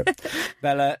rediscover it.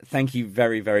 Bella, thank you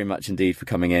very, very much indeed for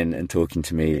coming in and talking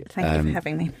to me. Thank you for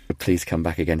having me. Please come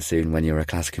back again soon when you're a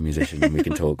classical musician and we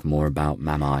can talk more about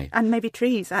mammae. And maybe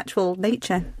trees, actual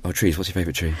nature. Oh, trees. What's your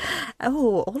favourite tree?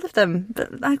 Oh, all of them.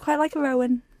 But I quite like a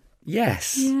rowan.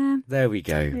 Yes. Yeah. There we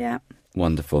go. Yeah.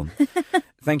 Wonderful.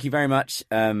 Thank you very much.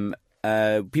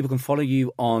 People can follow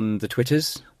you on the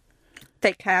Twitters.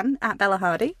 They can, at Bella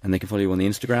Hardy. And they can follow you on the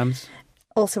Instagrams.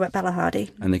 Also at Bella Hardy.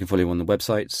 And they can follow you on the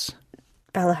websites.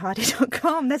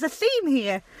 BellaHardy.com. There's a theme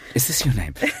here. Is this your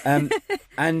name?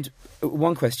 And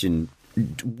one question.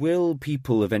 Will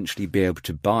people eventually be able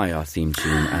to buy our theme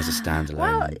tune as a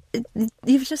standalone? Well,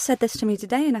 you've just said this to me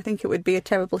today, and I think it would be a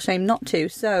terrible shame not to.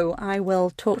 So I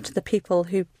will talk to the people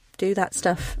who do that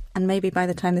stuff, and maybe by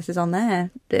the time this is on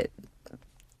there,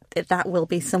 that will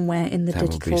be somewhere in the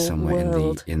digital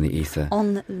world. In the ether.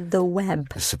 On the web.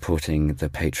 Supporting the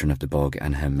patron of the bog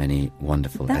and her many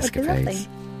wonderful escapades. Would be lovely.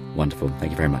 Wonderful.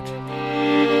 Thank you very much.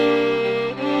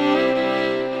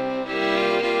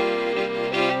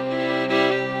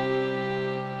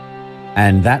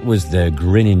 And that was the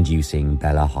grin-inducing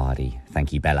Bella Hardy.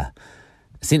 Thank you, Bella.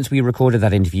 Since we recorded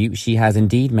that interview, she has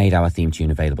indeed made our theme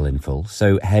tune available in full.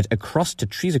 So head across to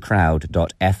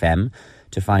treesacrowd.fm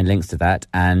to find links to that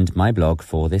and my blog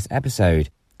for this episode.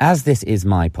 As this is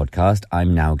my podcast,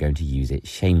 I'm now going to use it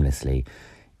shamelessly.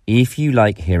 If you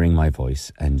like hearing my voice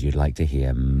and you'd like to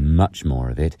hear much more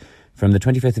of it, from the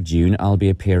 25th of June, I'll be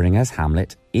appearing as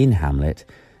Hamlet in Hamlet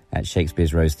at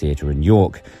Shakespeare's Rose Theatre in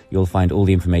York. You'll find all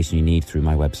the information you need through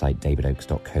my website,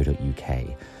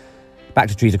 davidoakes.co.uk. Back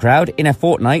to Trees a Crowd. In a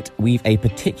fortnight, we've a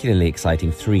particularly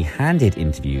exciting three-handed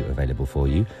interview available for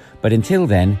you. But until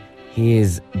then,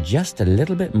 here's just a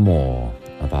little bit more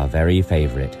of our very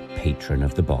favourite patron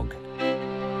of the bog.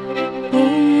 Oh,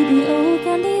 the oak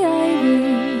and the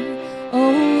ivy.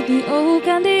 Oh, the oak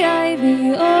and the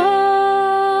ivy. Oh.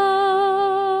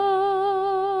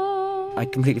 I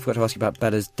completely forgot to ask you about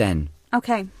Bella's Den.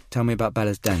 Okay. Tell me about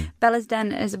Bella's Den. Bella's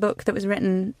Den is a book that was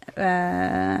written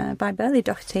by Burley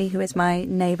Doherty, who is my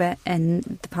neighbour in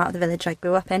the part of the village I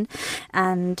grew up in.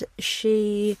 And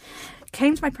she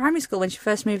came to my primary school when she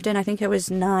first moved in. I think I was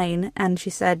 9, and she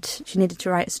said she needed to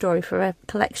write a story for a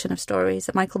collection of stories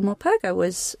that Michael Morpurgo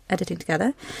was editing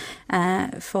together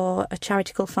for a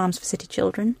charity called Farms for City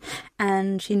Children,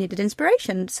 and she needed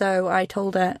inspiration. So I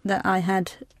told her that I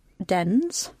had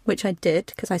dens, which I did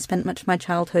because I spent much of my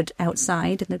childhood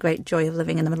outside, and the great joy of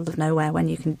living in the middle of nowhere when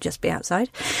you can just be outside.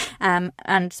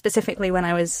 And specifically when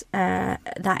I was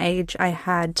that age, I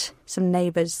had some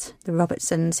neighbours, the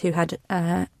Robertsons, who had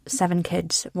 7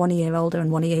 kids, 1 a year older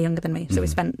and 1 a year younger than me. So we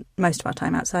spent most of our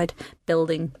time outside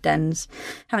building dens,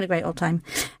 having a great old time.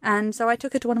 And so I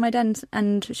took her to one of my dens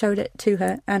and showed it to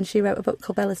her, and she wrote a book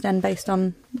called Bella's Den based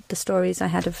on the stories I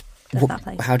had of that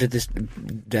place. How did this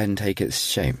den take its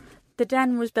shape? The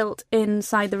den was built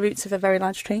inside the roots of a very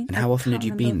large tree. And how often had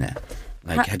you been there?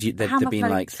 Like, had there been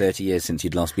like 30 years since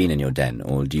you'd last been in your den,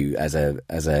 or do you, as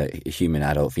a human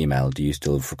adult female, do you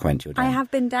still frequent your den? I have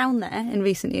been down there in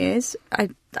recent years.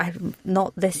 I'm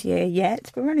not this year yet,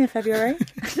 but we're only in February.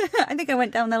 I think I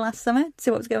went down there last summer to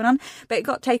see what was going on, but it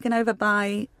got taken over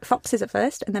by foxes at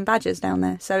first, and then badgers down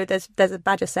there. So there's a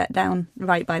badger set down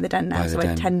right by the den now.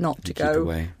 I tend not to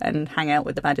go and hang out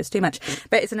with the badgers too much.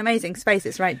 But it's an amazing space.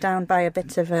 It's right down by a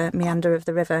bit of a meander of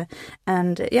the river,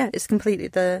 and it's completely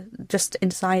just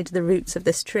inside the roots of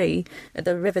this tree.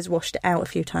 The river's washed it out a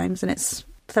few times, and it's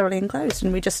thoroughly enclosed,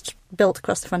 and we just built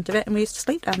across the front of it, and we used to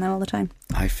sleep down there all the time.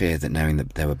 I fear that knowing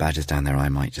that there were badgers down there, I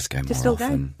might just go more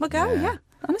often. We'll go, yeah.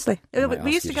 Honestly,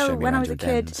 we used to go when I was a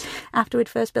kid. After we'd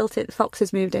first built it, the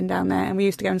foxes moved in down there, and we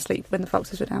used to go and sleep when the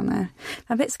foxes were down there.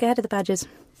 I'm a bit scared of the badgers.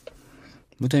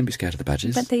 Well, don't be scared of the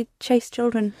badgers. But they chase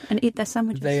children and eat their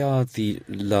sandwiches. They are the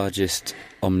largest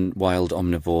wild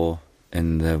omnivore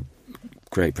in the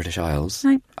Great British Isles,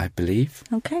 right. I believe.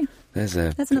 Okay. There's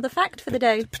another fact for the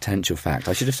day. Potential fact.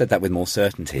 I should have said that with more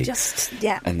certainty. And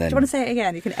then, do you want to say it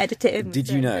again? You can edit it in. Did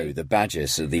you know the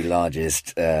badgers are the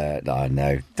largest...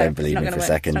 no, don't believe me for a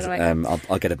second.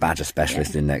 I'll get a badger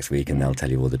specialist in next week, and they'll tell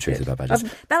you all the truth about badgers.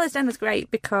 Bella's Den was great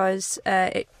because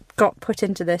it got put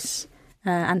into this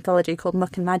anthology called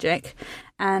Muck and Magic,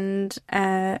 and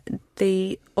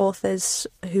the authors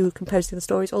who composed the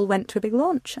stories all went to a big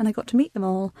launch, and I got to meet them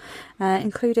all,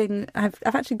 including I've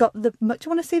actually got the. Do you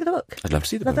want to see the book? I'd love to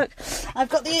see the book. I've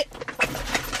got the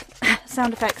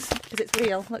sound effects because it's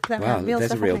real. Look,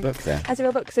 there's a real book there. There's a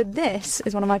real book. So this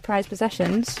is one of my prized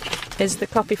possessions. Is the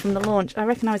copy from the launch. I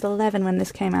reckon I was 11 when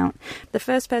this came out. The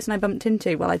first person I bumped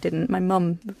into, well, I didn't. My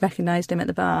mum recognised him at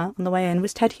the bar on the way in,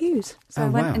 was Ted Hughes. So I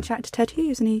went and chatted to Ted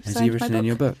Hughes, and he signed my book. Has he written in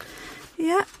your book?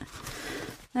 Yeah.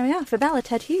 There we are, for Bella,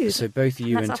 Ted Hughes. So both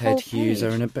you and Ted Hughes are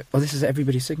in a book. Oh, this is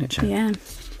everybody's signature. Yeah.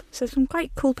 So some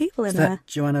quite cool people in there.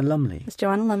 Joanna Lumley? It's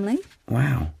Joanna Lumley.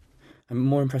 Wow. I'm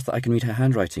more impressed that I can read her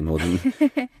handwriting more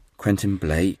than Quentin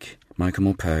Blake, Michael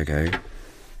Morpurgo.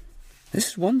 This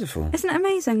is wonderful. Isn't it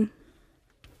amazing?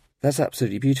 That's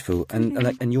absolutely beautiful.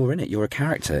 And you're in it. You're a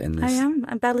character in this. I am.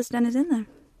 And Bella's Den is in there.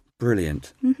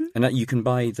 Brilliant. Mm-hmm. And you can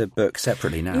buy the book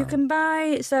separately now. You can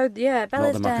buy... So, yeah,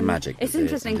 Bella's Den... Not the Muck and Magic. It's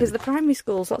interesting because lots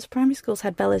of primary schools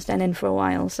had Bella's Den in for a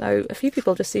while. So a few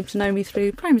people just seem to know me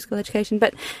through primary school education.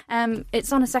 But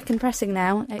it's on a second pressing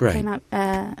now. It came out...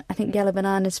 I think Yellow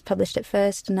Bananas published it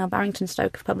first, and now Barrington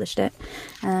Stoke have published it.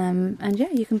 And yeah,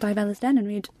 you can buy Bella's Den and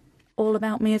read all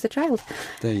about me as a child.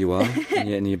 There you are,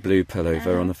 in your blue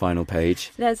pullover on the final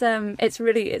page. There's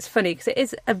it's funny because it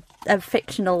is a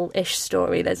fictional-ish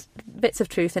story. There's bits of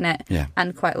truth in it,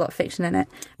 and quite a lot of fiction in it.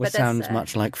 Well, it sounds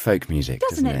much like folk music,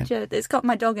 doesn't it? It's got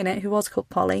my dog in it, who was called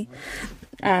Polly.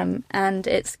 And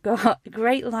it's got a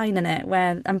great line in it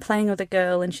where I'm playing with a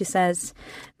girl, and she says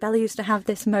Bella used to have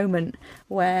this moment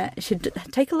where she'd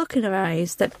take a look in her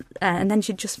eyes and then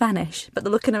she'd just vanish, but the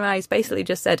look in her eyes basically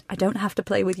just said, I don't have to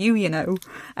play with you, you know.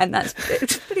 And that's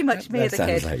pretty much me as a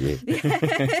kid. That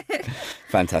sounds like you.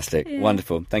 Fantastic.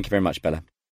 Wonderful. Thank you very much, Bella.